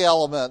all the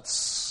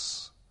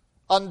elements,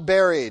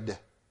 unburied.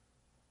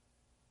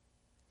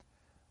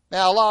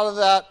 Now, a lot of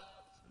that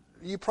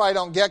you probably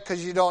don't get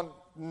because you don't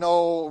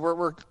know,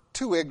 we're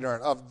too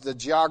ignorant of the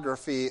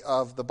geography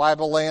of the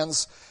Bible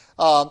lands.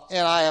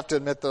 And I have to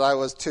admit that I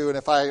was too, and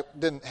if I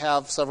didn't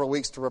have several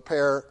weeks to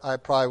prepare, I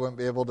probably wouldn't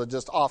be able to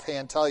just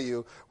offhand tell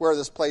you where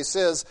this place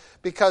is,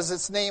 because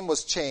its name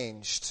was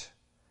changed.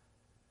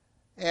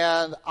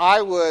 And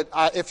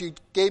if you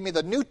gave me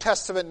the New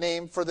Testament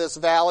name for this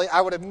valley,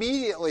 I would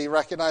immediately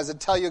recognize it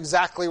and tell you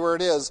exactly where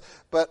it is.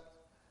 But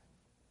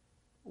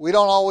we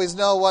don't always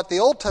know what the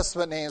Old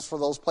Testament names for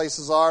those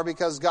places are,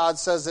 because God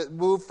says it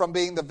moved from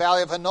being the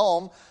valley of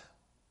Hinnom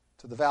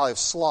to the valley of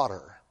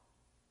slaughter.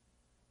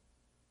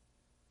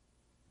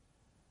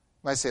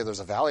 You might say there's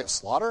a valley of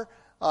slaughter?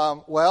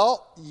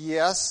 Well,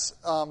 yes,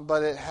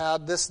 but it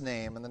had this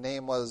name, and the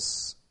name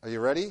was, are you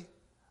ready?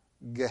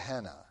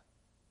 Gehenna.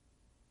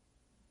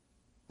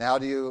 Now,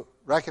 do you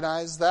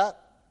recognize that?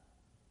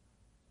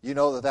 You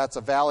know that that's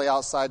a valley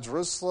outside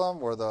Jerusalem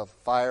where the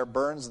fire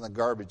burns and the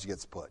garbage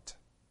gets put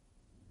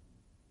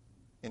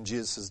in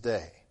Jesus'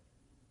 day,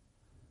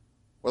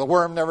 where the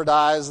worm never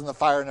dies and the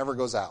fire never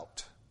goes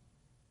out.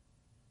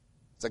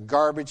 It's a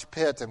garbage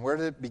pit. And where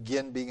did it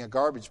begin being a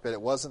garbage pit?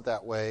 It wasn't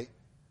that way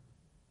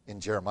in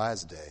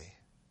Jeremiah's day.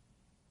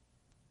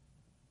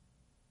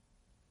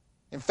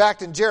 In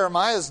fact, in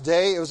Jeremiah's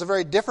day, it was a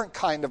very different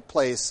kind of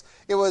place.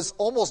 It was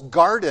almost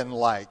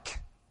garden-like.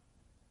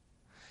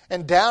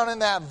 And down in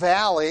that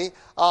valley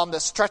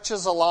that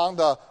stretches along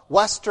the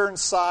western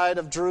side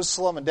of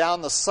Jerusalem and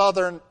down the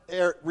southern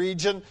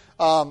region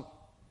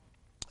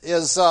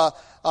is one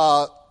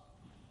of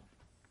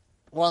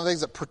the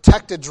things that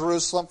protected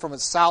Jerusalem from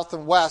its south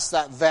and west,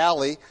 that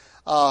valley.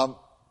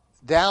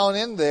 Down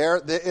in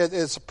there,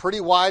 it's a pretty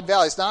wide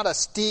valley. It's not a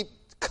steep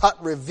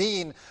cut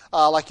ravine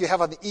like you have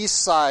on the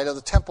east side of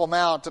the Temple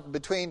Mount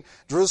between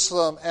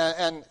Jerusalem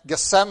and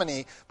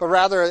Gethsemane, but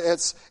rather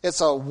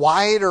it's a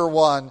wider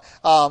one,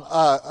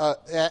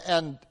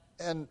 and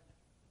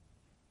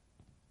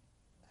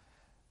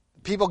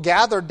people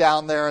gathered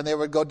down there, and they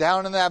would go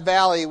down in that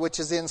valley, which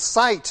is in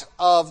sight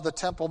of the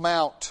Temple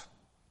Mount.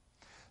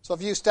 So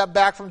if you step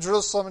back from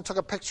Jerusalem and took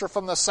a picture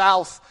from the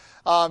south,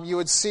 you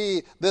would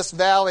see this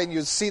valley and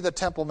you'd see the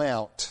Temple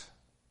Mount.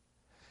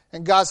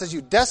 And God says,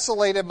 you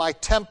desolated my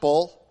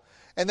temple,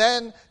 and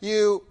then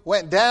you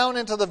went down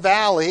into the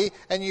valley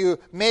and you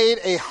made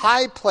a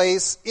high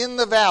place in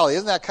the valley.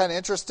 Isn't that kind of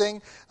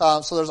interesting?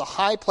 So there's a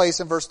high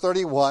place in verse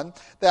 31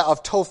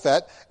 of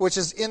Tophet, which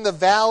is in the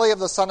valley of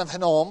the son of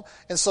Hinnom.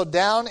 And so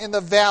down in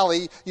the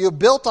valley, you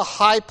built a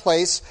high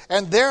place,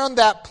 and there in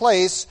that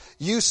place,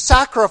 you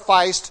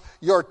sacrificed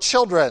your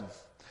children.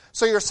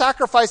 So you're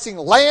sacrificing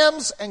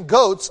lambs and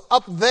goats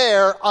up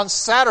there on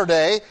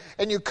Saturday,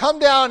 and you come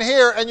down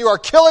here and you are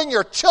killing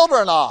your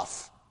children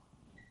off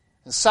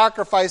and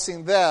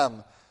sacrificing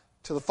them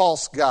to the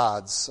false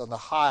gods on the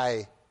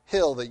high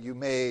hill that you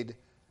made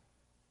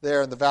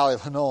there in the valley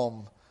of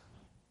Hinnom.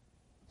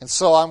 And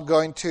so I'm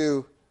going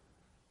to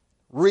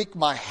wreak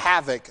my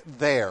havoc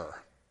there.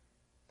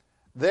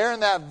 There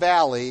in that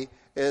valley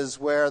is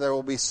where there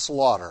will be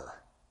slaughter.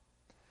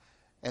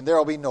 And there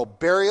will be no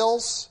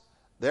burials.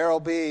 There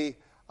will be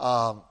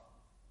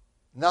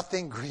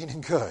nothing green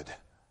and good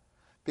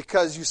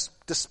because you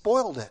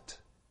despoiled it.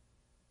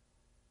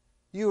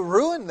 You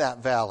ruined that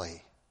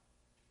valley.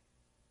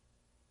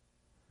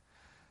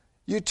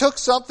 You took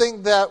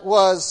something that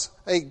was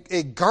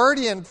a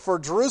guardian for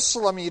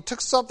Jerusalem. You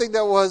took something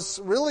that was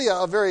really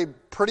a very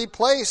pretty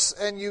place,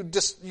 and you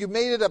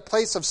made it a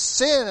place of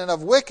sin and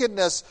of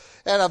wickedness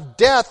and of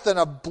death and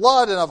of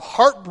blood and of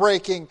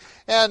heartbreaking.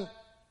 And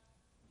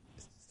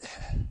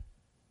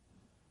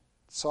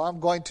so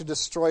I'm going to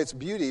destroy its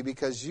beauty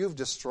because you've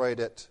destroyed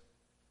it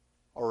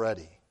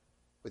already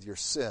with your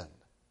sin.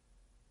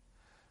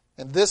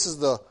 And this is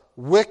the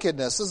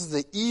wickedness, this is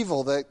the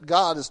evil that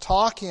God is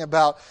talking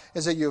about,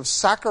 is that you have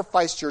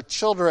sacrificed your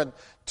children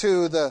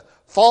to the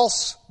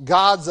false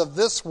gods of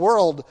this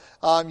world.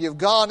 You've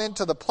gone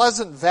into the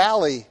Pleasant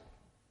Valley.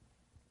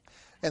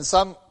 And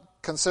some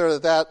consider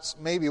that that's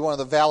maybe one of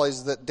the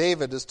valleys that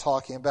David is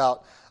talking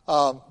about,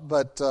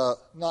 but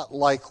not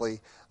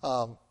likely.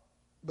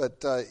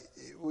 But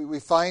we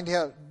find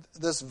him,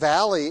 this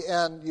valley,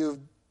 and you've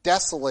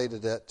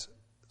desolated it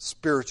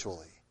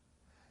spiritually.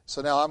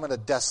 So now I'm going to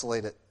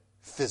desolate it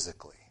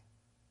physically.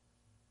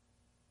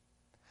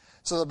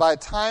 So that by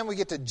the time we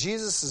get to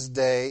Jesus'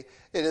 day,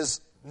 it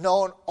is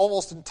known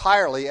almost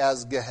entirely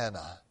as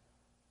Gehenna,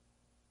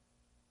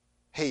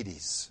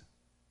 Hades,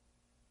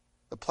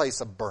 the place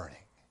of burning,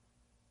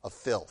 of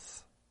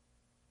filth.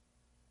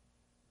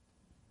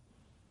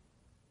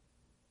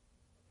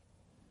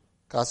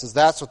 God says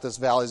that's what this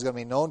valley is going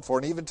to be known for.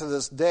 And even to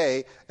this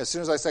day, as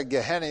soon as I say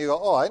Gehenna, you go,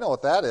 oh, I know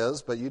what that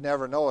is, but you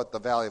never know what the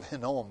valley of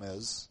Hinnom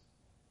is.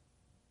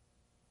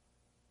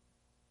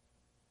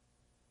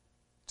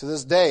 To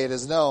this day, it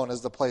is known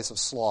as the place of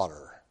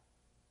slaughter.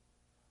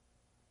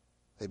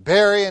 They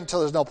bury until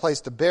there's no place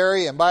to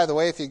bury. And by the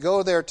way, if you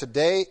go there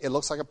today, it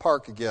looks like a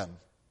park again.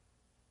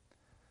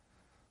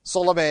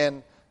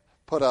 Solomon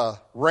put a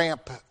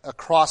ramp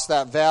across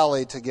that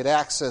valley to get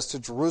access to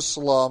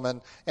Jerusalem,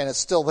 and it's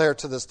still there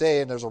to this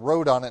day, and there's a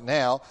road on it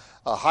now,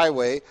 a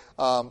highway,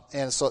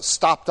 and so it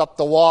stopped up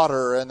the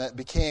water, and it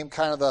became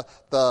kind of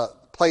the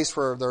place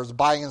where there was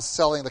buying and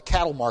selling. The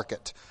cattle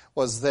market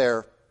was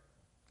there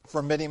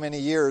for many, many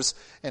years,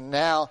 and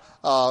now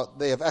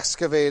they have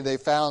excavated, they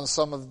found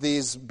some of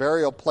these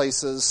burial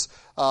places,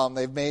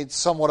 they've made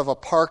somewhat of a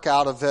park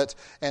out of it,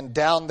 and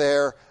down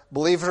there,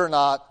 believe it or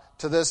not,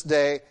 to this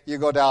day, you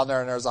go down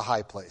there and there's a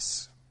high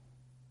place.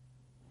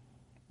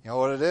 You know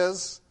what it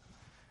is?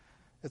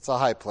 It's a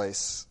high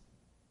place.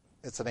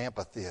 It's an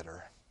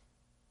amphitheater.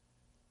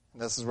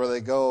 And this is where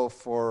they go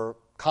for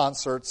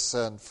concerts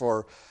and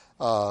for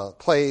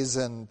plays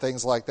and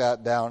things like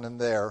that down in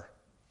there.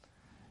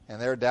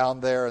 And they're down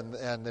there,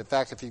 and in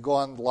fact, if you go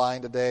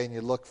online today and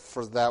you look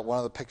for that, one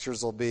of the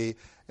pictures will be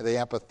the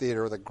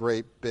amphitheater with a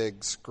great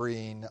big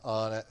screen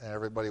on it and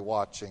everybody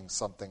watching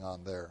something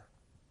on there.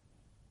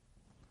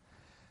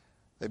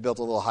 They built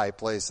a little high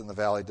place in the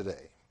valley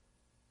today.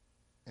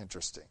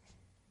 Interesting.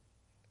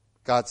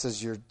 God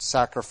says you're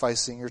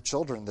sacrificing your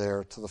children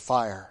there to the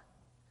fire.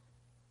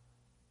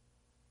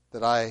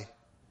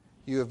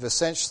 You have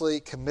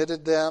essentially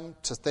committed them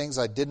to things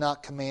I did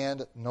not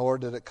command, nor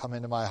did it come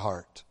into my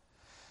heart.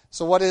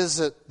 So what is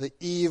it the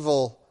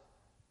evil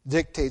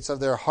dictates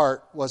of their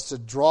heart was to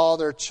draw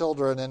their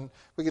children? And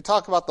we could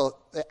talk about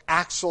the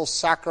actual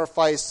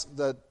sacrifice,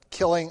 the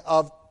killing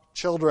of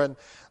children,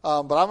 but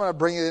I'm going to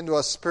bring it into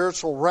a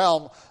spiritual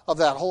realm of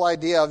that whole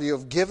idea of you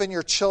have given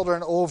your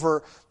children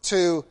over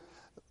to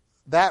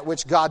that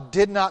which God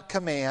did not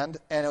command,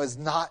 and it was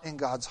not in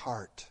God's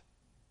heart.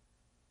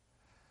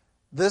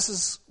 This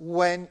is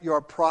when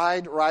your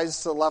pride rises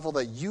to the level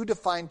that you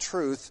define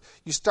truth.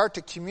 You start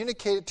to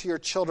communicate it to your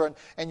children,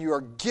 and you are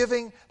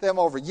giving them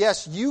over.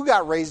 Yes, you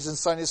got raised in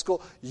Sunday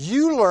school.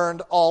 You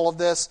learned all of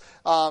this.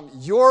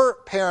 Your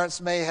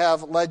parents may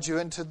have led you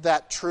into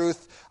that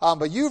truth,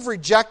 but you've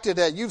rejected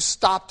it. You've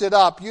stopped it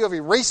up. You have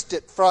erased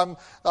it from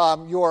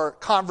your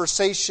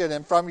conversation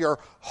and from your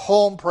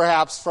home,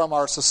 perhaps from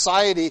our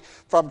society,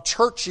 from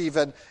church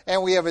even,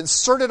 and we have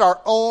inserted our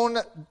own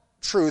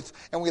truth,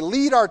 and we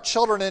lead our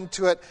children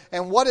into it,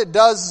 and what it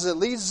does is it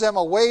leads them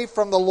away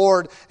from the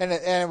Lord, and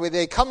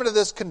they come into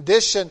this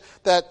condition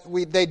that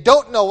they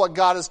don't know what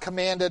God has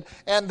commanded,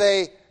 and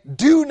they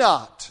do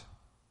not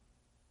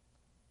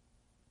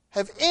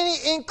have any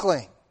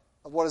inkling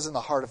of what is in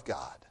the heart of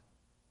God.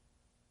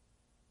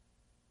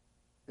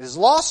 It is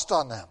lost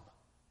on them,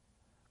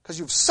 because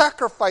you've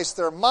sacrificed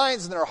their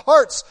minds and their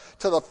hearts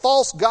to the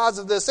false gods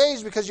of this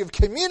age, because you've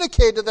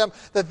communicated to them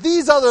that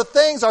these other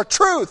things are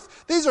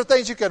truth. These are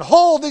things you can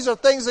hold. These are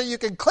things that you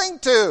can cling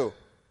to.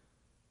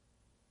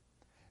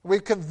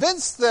 We've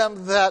convinced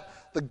them that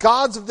the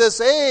gods of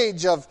this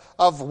age of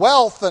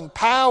wealth and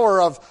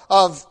power,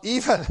 of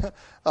even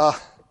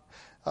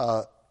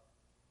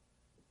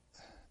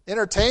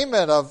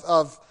entertainment,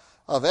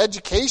 of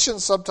education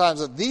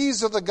sometimes, that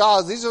these are the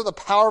gods, these are the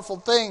powerful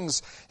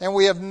things, and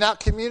we have not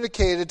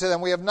communicated to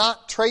them, we have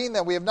not trained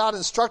them, we have not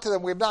instructed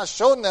them, we have not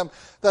shown them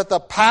that the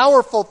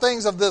powerful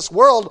things of this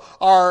world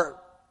are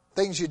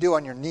things you do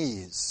on your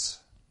knees,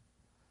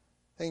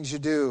 things you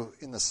do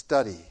in the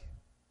study,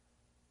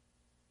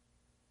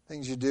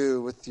 Things you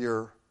do with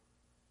your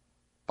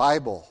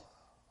Bible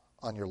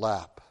on your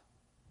lap.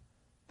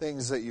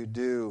 Things that you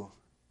do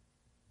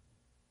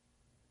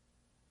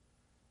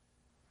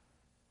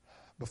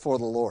before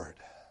the Lord.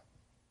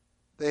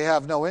 They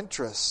have no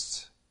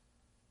interest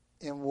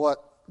in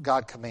what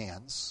God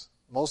commands.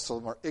 Most of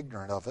them are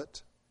ignorant of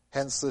it.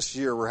 Hence, this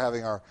year we're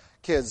having our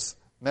kids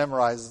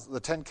memorize the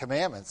 10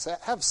 Commandments.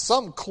 Have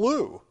some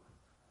clue.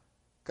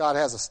 God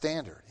has a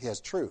standard. He has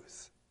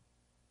truth.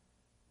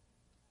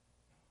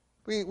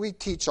 We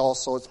teach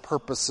also its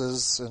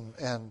purposes,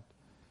 and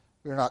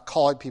we're not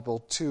calling people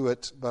to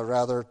it, but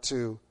rather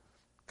to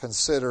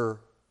consider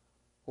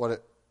what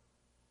it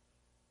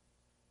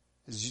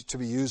is to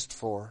be used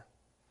for.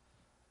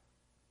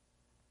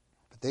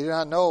 But they do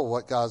not know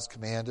what God's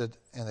commanded,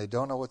 and they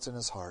don't know what's in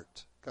His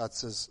heart. God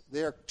says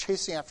they are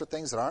chasing after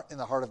things that aren't in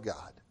the heart of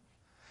God.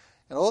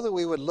 And oh, that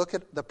we would look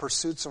at the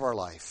pursuits of our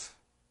life.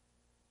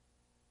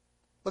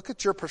 Look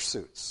at your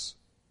pursuits.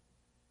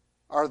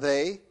 Are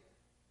they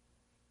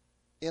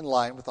in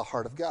line with the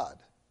heart of God?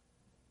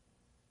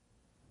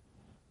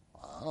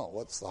 Oh,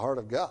 what's the heart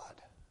of God?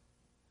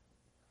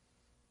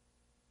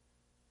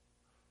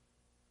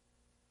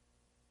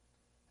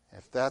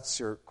 If that's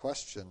your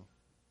question,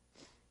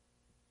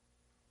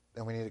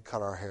 then we need to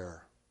cut our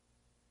hair,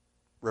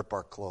 rip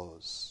our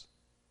clothes,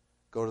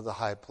 go to the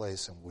high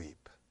place and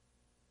weep.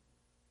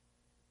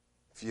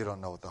 If you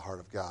don't know what the heart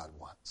of God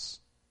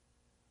wants.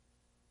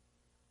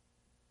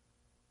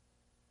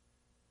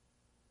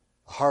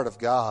 The heart of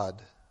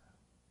God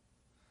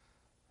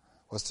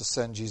was to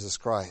send Jesus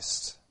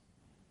Christ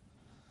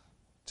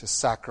to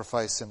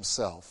sacrifice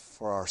Himself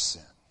for our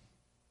sin,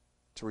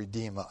 to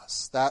redeem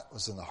us. That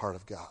was in the heart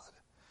of God.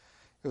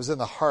 It was in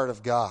the heart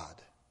of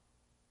God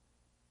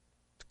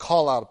to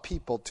call out a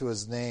people to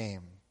His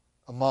name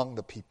among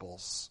the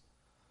peoples,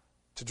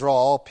 to draw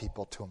all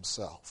people to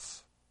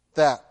Himself.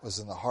 That was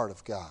in the heart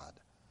of God.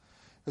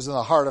 It was in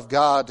the heart of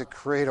God to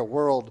create a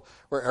world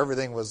where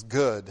everything was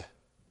good.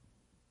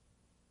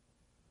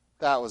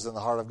 That was in the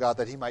heart of God,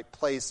 that He might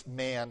place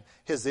man,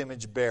 His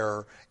image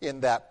bearer, in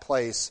that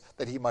place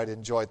that he might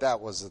enjoy.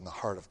 That was in the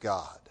heart of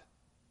God.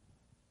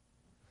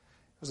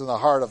 It was in the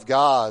heart of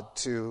God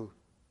to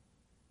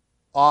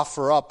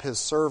offer up His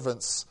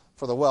servants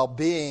for the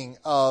well-being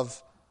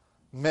of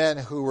men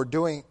who were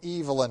doing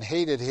evil and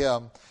hated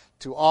Him,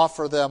 to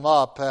offer them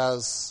up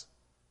as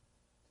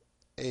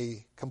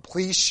a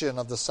completion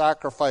of the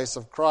sacrifice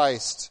of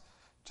Christ,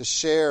 to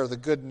share the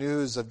good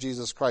news of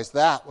Jesus Christ.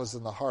 That was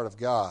in the heart of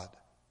God.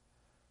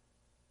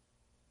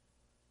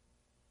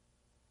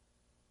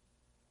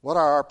 What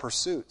are our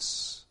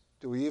pursuits?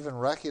 Do we even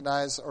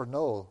recognize or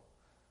know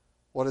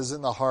what is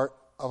in the heart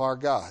of our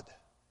God?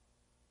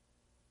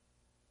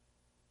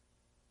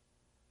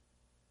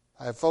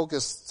 I have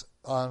focused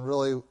on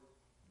really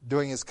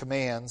doing His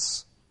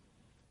commands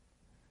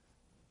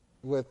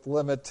with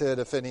limited,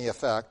 if any,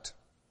 effect.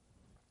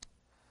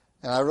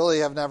 And I really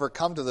have never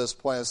come to this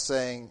point of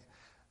saying,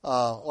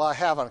 well, I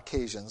have on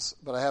occasions,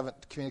 but I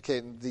haven't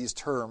communicated in these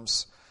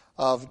terms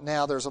of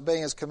now there's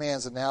obeying His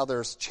commands and now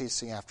there's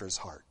chasing after His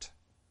heart.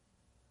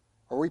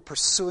 Are we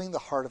pursuing the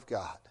heart of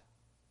God?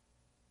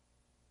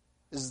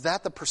 Is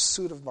that the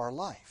pursuit of our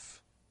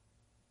life?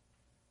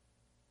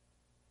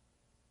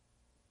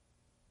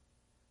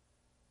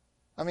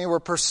 I mean, we're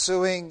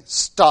pursuing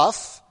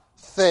stuff,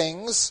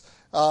 things.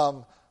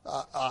 I'm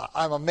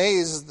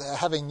amazed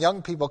having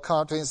young people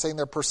come up to me and saying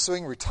they're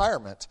pursuing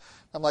retirement.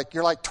 I'm like,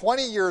 you're like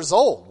 20 years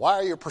old.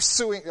 Why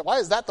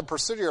is that the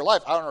pursuit of your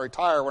life? I want to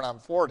retire when I'm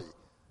 40.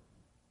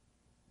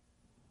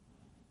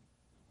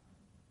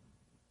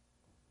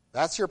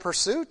 That's your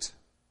pursuit?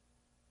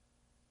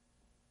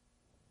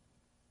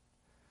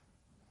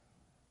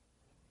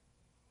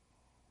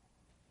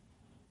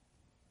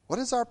 What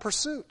is our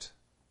pursuit?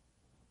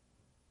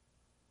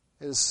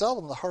 It is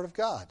seldom the heart of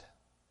God.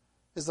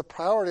 Is the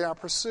priority in our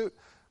pursuit?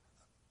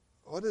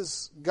 What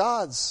is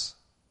God's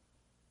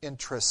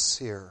interests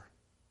here?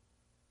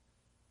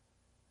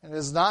 And it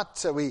is not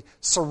that we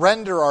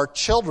surrender our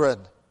children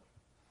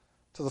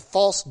to the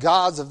false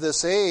gods of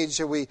this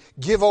age and we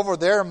give over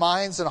their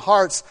minds and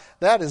hearts.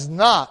 That is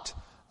not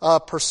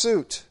a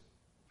pursuit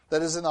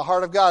that is in the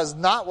heart of God. It is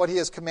not what He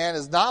has commanded.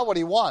 It is not what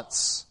He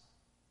wants.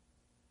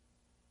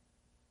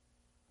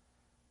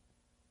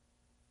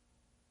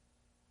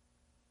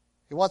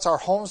 He wants our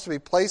homes to be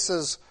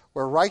places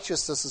where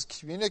righteousness is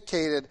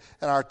communicated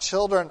and our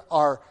children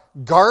are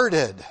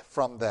guarded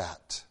from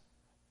that.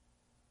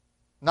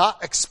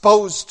 Not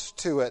exposed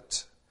to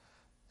it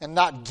and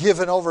not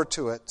given over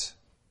to it.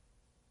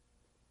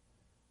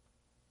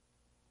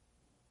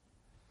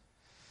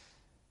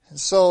 And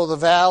so the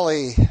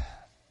valley,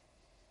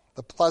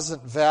 the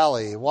pleasant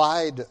valley,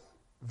 wide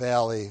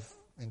valley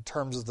in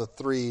terms of the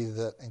three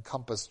that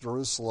encompass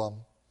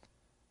Jerusalem,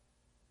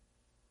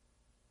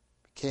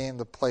 became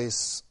the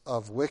place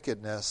of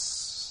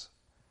wickedness,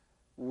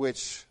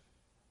 which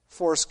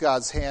forced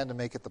God's hand to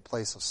make it the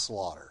place of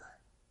slaughter.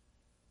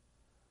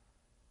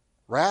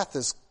 Wrath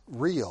is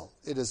real.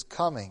 It is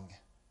coming.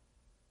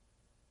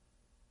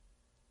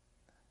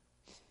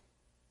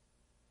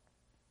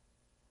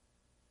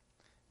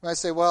 You might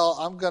say, well,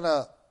 I'm going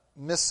to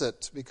miss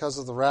it because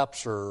of the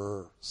rapture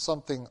or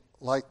something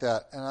like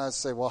that. And I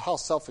say, well, how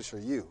selfish are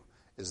you?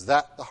 Is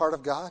that the heart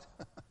of God?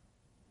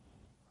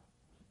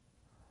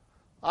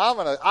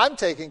 I'm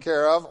taken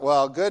care of.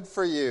 Well, good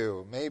for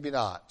you. Maybe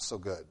not so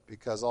good,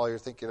 because all you're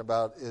thinking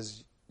about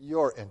is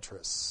your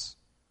interests.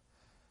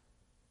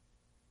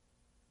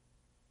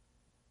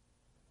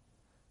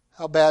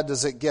 How bad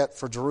does it get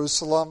for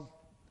Jerusalem?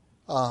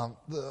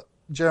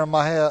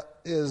 Jeremiah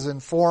is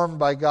informed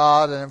by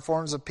God and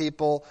informs the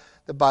people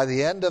that by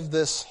the end of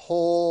this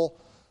whole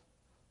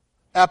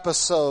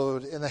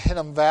episode in the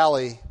Hinnom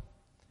Valley,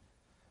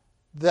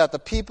 that the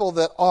people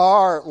that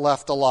are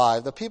left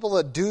alive, the people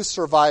that do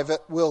survive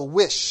it, will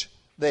wish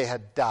they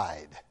had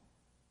died.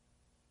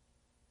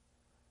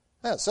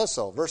 Yeah, it says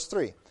so. Verse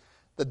 3.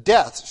 The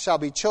death shall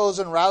be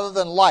chosen rather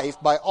than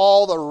life by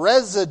all the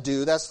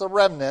residue, that's the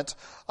remnant,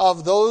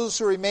 of those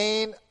who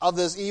remain of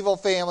this evil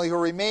family, who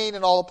remain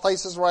in all the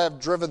places where I have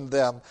driven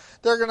them.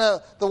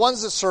 The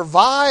ones that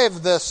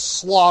survive this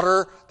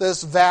slaughter,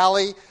 this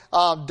valley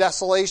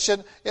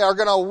desolation, are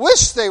going to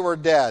wish they were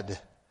dead.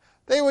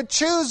 They would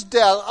choose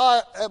death.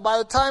 By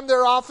the time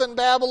they're off in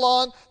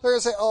Babylon, they're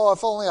going to say, oh,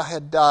 if only I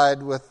had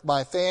died with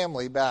my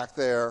family back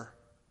there.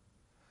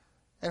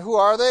 And who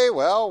are they?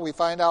 Well, we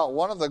find out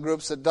one of the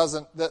groups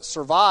that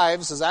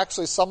survives is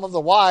actually some of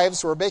the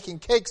wives who are baking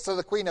cakes to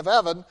the Queen of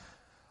Heaven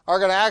are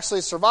going to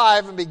actually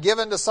survive and be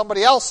given to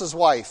somebody else's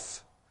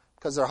wife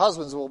because their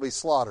husbands will be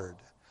slaughtered.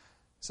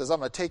 He says, I'm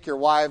going to take your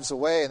wives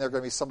away and they're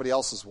going to be somebody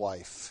else's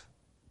wife.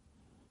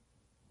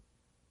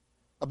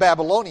 A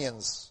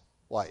Babylonian's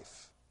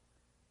wife.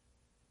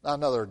 Not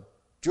another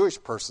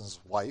Jewish person's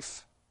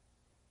wife.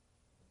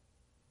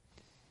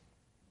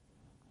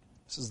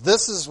 Says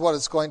this is what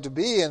it's going to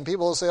be, and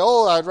people will say,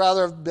 oh, I'd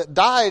rather have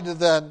died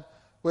than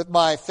with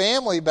my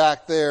family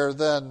back there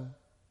than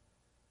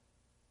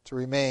to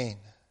remain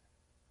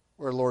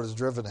where the Lord has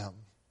driven him.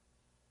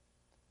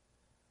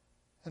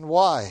 And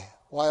why?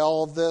 Why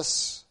all of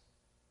this?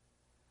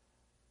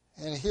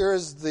 And here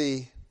is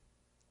the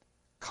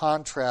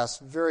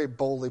contrast very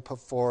boldly put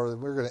forward.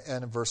 We're going to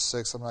end in verse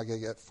 6. I'm not going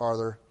to get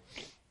farther.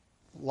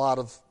 A lot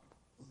of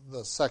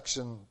the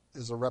section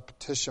is a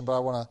repetition, but I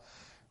want to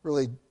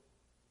really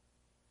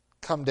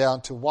come down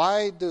to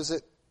why does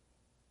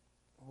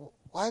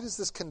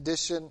this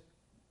condition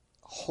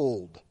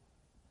hold?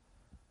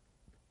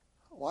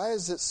 Why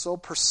is it so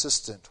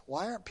persistent?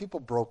 Why aren't people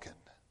broken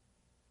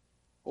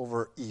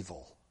over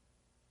evil?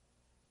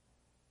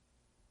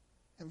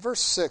 In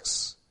verse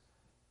 6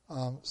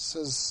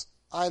 says,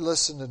 I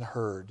listened and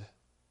heard.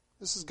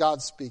 This is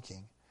God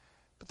speaking.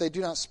 But they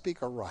do not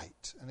speak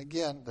aright. And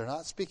again, they're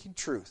not speaking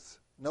truth.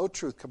 No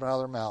truth coming out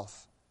of their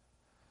mouth.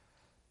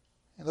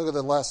 And look at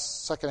the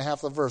second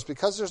half of the verse.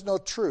 Because there's no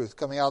truth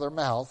coming out of their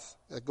mouth,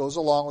 it goes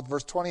along with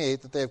verse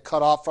 28 that they have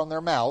cut off from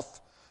their mouth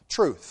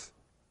truth.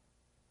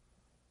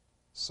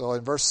 So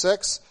in verse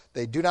 6,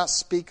 they do not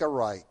speak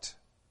aright.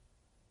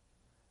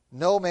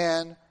 No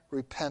man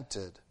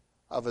repented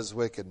of his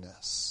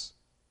wickedness.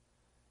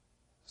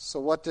 So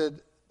what did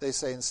they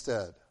say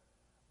instead?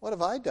 What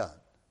have I done?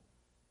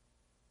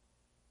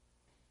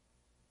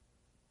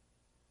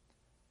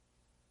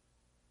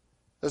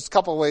 There's a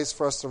couple of ways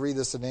for us to read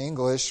this in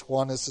English.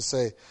 One is to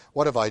say,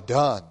 what have I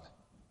done?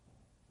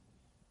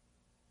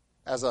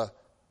 As a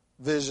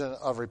vision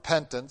of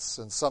repentance,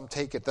 and some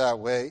take it that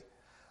way.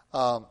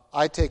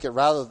 I take it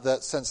rather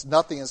that since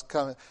nothing is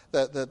coming,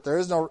 that there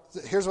is no,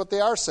 here's what they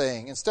are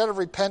saying. Instead of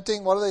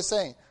repenting, what are they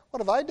saying? What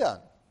have I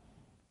done?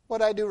 What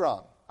did I do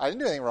wrong? I didn't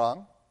do anything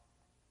wrong.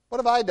 What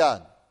have I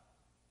done?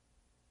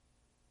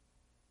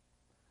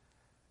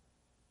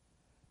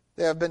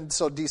 They have been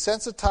so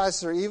desensitized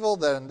to their evil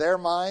that in their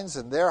minds,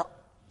 in their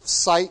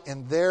sight,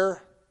 in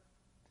their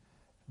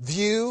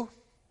view,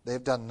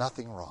 they've done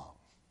nothing wrong.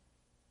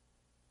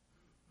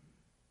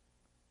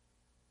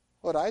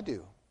 What did I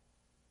do?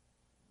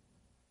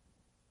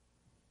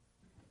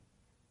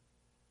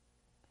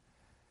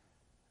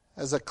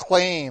 As a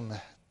claim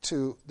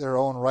to their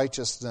own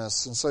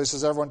righteousness. And so he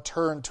says, everyone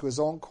turn to his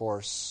own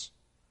course.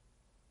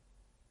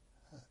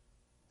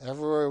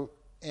 Every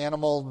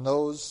animal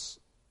knows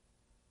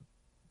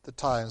the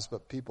times,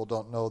 but people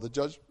don't know the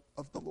judgment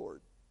of the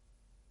Lord.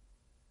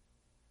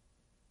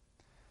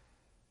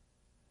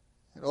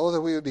 And oh,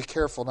 that we would be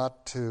careful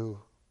not to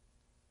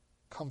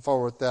come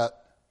forward with that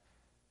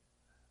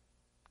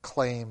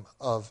claim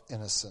of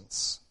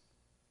innocence.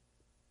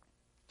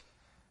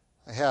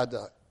 I had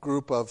a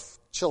group of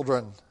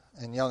children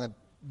and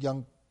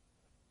young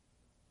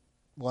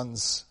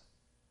ones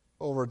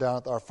over down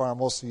at our farm.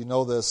 Most of you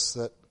know this,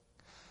 that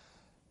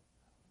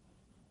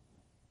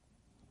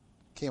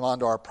came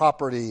onto our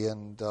property,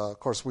 and of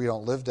course we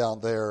don't live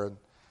down there, and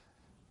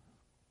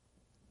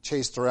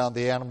chased around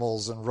the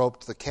animals and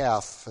roped the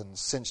calf and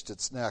cinched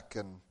its neck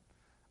and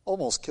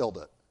almost killed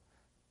it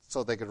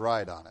so they could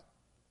ride on it.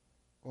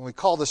 When we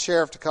called the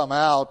sheriff to come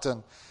out,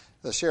 and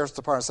the sheriff's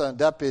department sent a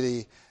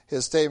deputy,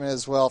 his statement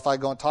is, well, if I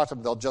go and talk to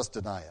them, they'll just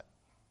deny it.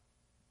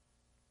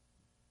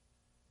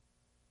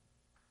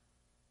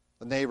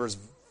 The neighbors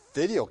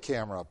video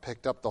camera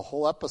picked up the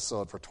whole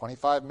episode for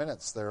 25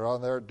 minutes. They're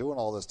on there doing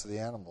all this to the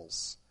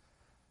animals.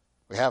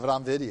 We have it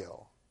on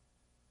video.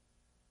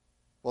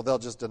 Well, they'll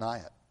just deny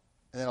it.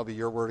 And then it'll be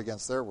your word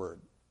against their word.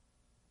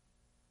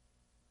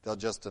 They'll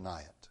just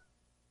deny it.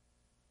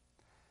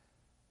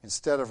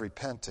 Instead of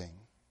repenting,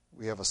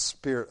 we have a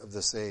spirit of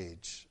this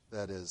age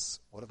that is,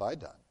 what have I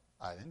done?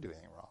 I didn't do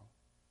anything wrong.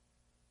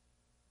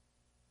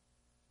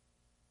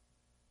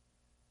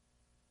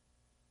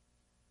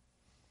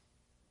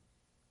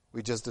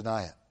 We just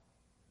deny it.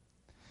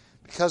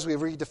 Because we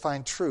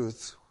redefine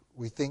truth,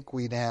 we think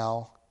we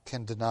now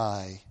can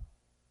deny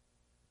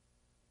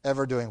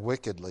ever doing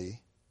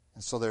wickedly,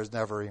 and so there's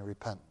never any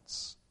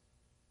repentance.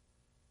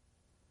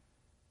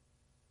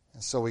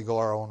 And so we go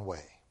our own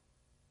way.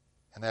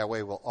 And that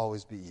way will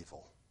always be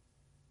evil.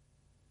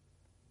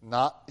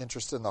 Not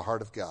interested in the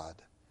heart of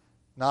God.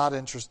 Not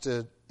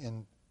interested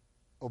in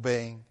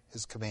obeying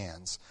His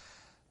commands.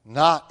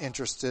 Not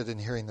interested in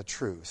hearing the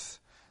truth.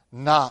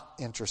 Not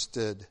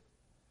interested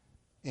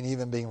in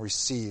even being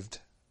received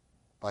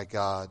by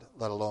God,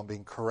 let alone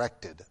being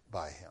corrected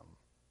by Him.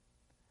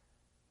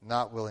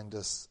 Not willing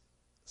to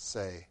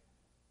say,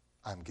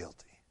 I'm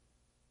guilty.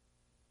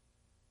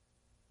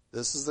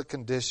 This is the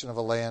condition of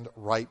a land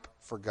ripe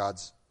for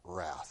God's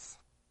wrath.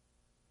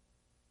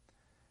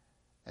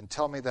 And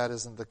tell me that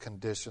isn't the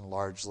condition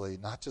largely,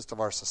 not just of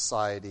our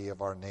society,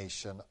 of our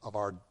nation, of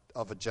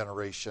a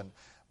generation,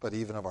 but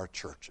even of our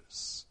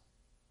churches.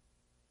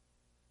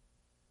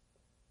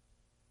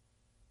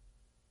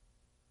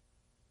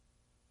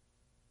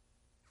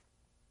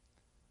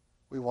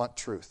 We want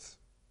truth.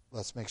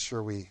 Let's make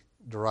sure we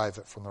derive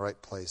it from the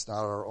right place,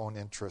 not our own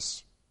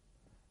interests,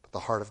 but the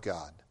heart of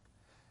God.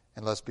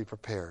 And let's be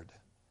prepared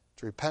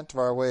to repent of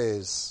our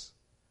ways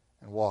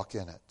and walk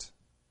in it.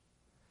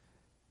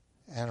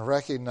 And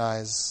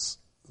recognize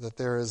that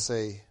there is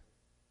a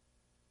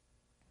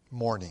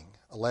mourning,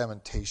 a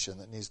lamentation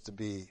that needs to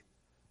be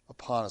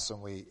upon us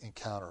when we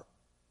encounter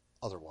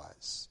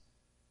otherwise.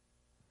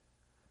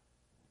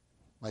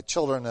 My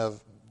children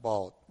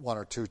one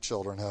or two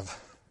children have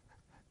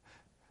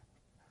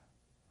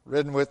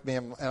ridden with me,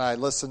 and I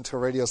listened to a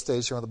radio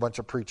station with a bunch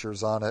of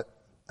preachers on it.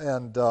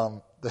 And they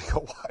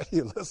go, why do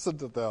you listen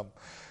to them?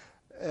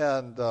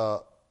 And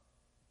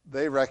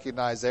they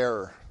recognize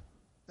error.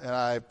 And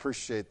I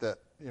appreciate that,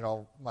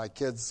 my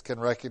kids can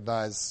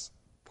recognize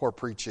poor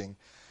preaching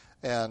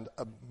and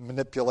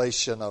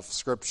manipulation of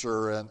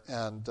Scripture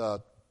and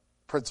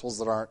principles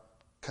that aren't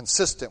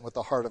consistent with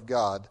the heart of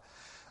God.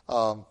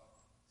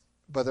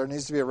 But there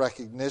needs to be a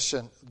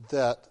recognition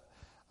that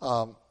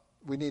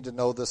we need to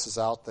know this is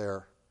out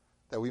there,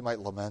 that we might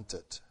lament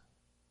it.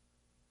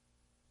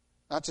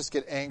 Not just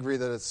get angry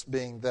that it's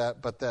being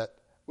that, but that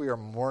we are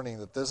mourning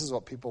that this is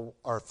what people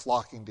are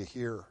flocking to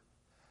hear.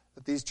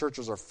 That these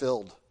churches are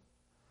filled.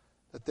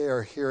 That they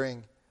are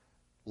hearing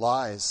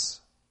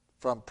lies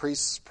from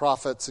priests,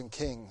 prophets, and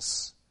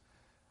kings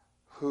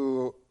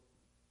who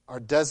are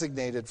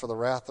designated for the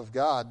wrath of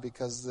God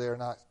because they are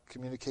not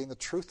communicating the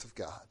truth of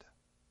God.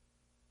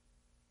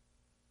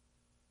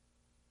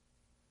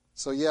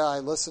 So I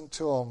listen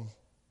to them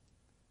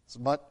as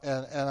much,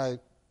 and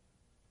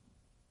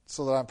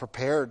so that I'm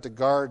prepared to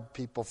guard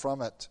people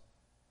from it.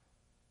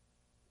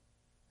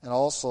 And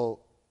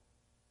also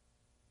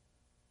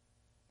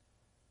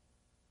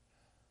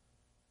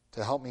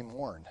to help me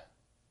mourn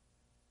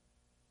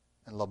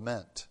and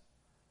lament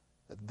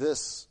that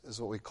this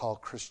is what we call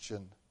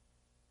Christian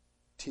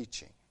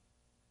teaching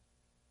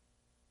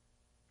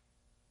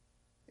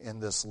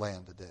in this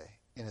land today,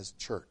 in His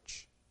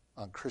church,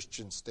 on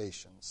Christian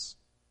stations.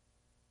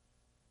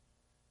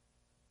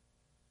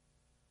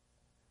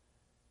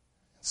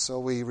 So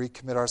we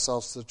recommit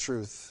ourselves to the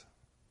truth,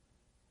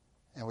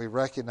 and we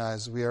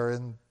recognize we are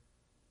in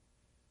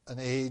an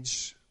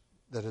age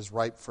that is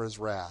ripe for His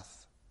wrath.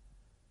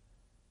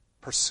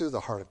 Pursue the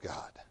heart of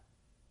God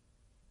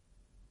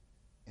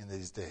in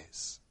these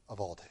days, of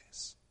all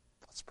days.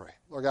 Let's pray.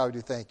 Lord God, we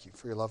do thank You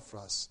for Your love for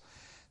us.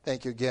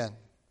 Thank You again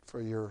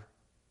for Your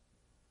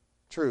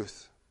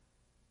truth.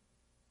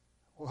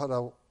 What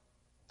an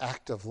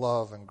act of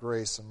love and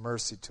grace and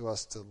mercy to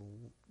us to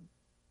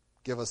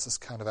give us this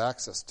kind of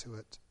access to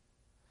it.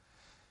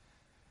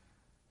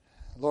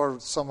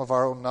 Lord, some of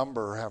our own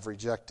number have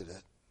rejected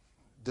it,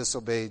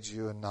 disobeyed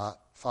You, and not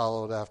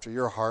followed after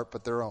Your heart,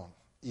 but their own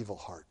evil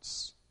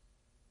hearts.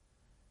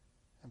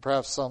 And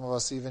perhaps some of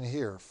us even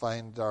here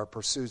find our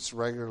pursuits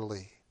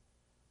regularly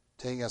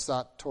taking us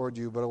not toward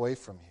You, but away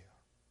from You.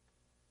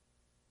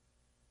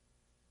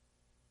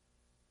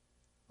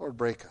 Lord,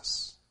 break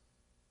us.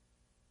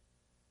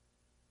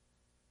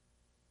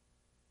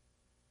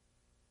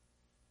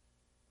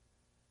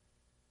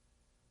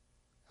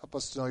 Help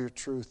us to know Your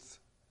truth,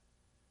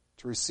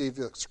 to receive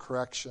its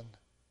correction,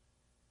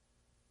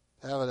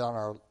 to have it on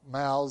our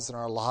mouths and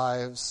our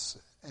lives,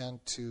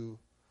 and to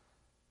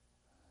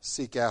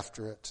seek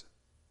after it,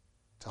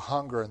 to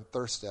hunger and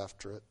thirst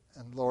after it.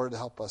 And Lord,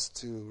 help us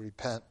to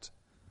repent,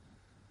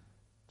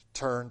 to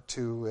turn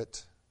to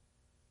it,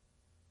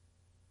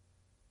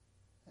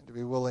 and to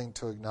be willing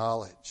to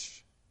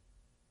acknowledge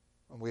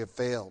when we have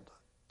failed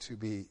to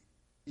be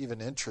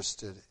even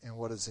interested in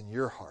what is in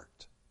your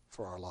heart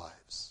for our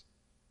lives.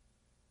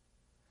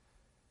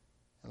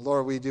 And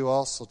Lord, we do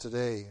also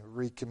today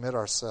recommit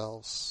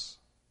ourselves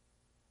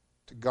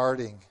to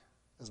guarding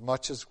as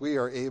much as we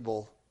are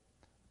able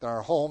in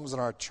our homes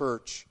and our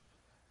church,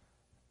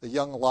 the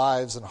young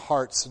lives and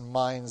hearts and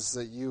minds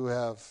that you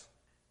have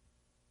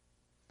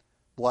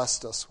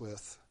blessed us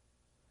with,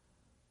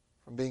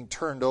 from being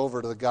turned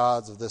over to the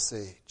gods of this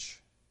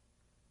age.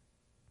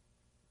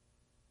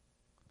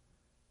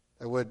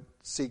 That would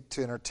seek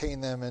to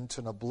entertain them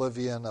into an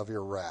oblivion of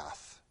your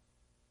wrath.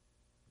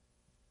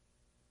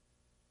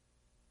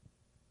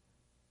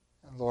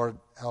 And Lord,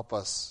 help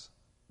us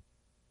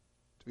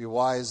to be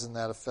wise in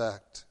that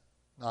effect,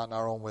 not in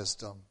our own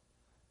wisdom,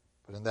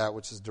 but in that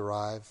which is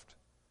derived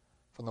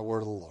from the word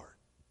of the Lord.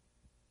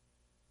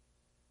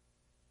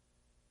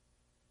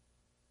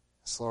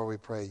 So, Lord, we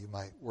pray you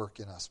might work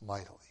in us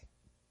mightily.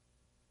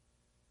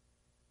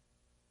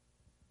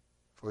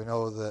 For we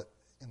know that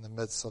in the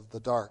midst of the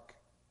dark,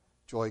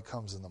 joy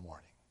comes in the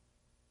morning.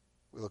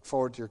 We look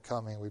forward to your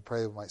coming. We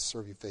pray we might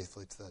serve you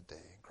faithfully to that day.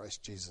 In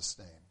Christ Jesus'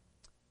 name,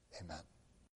 amen.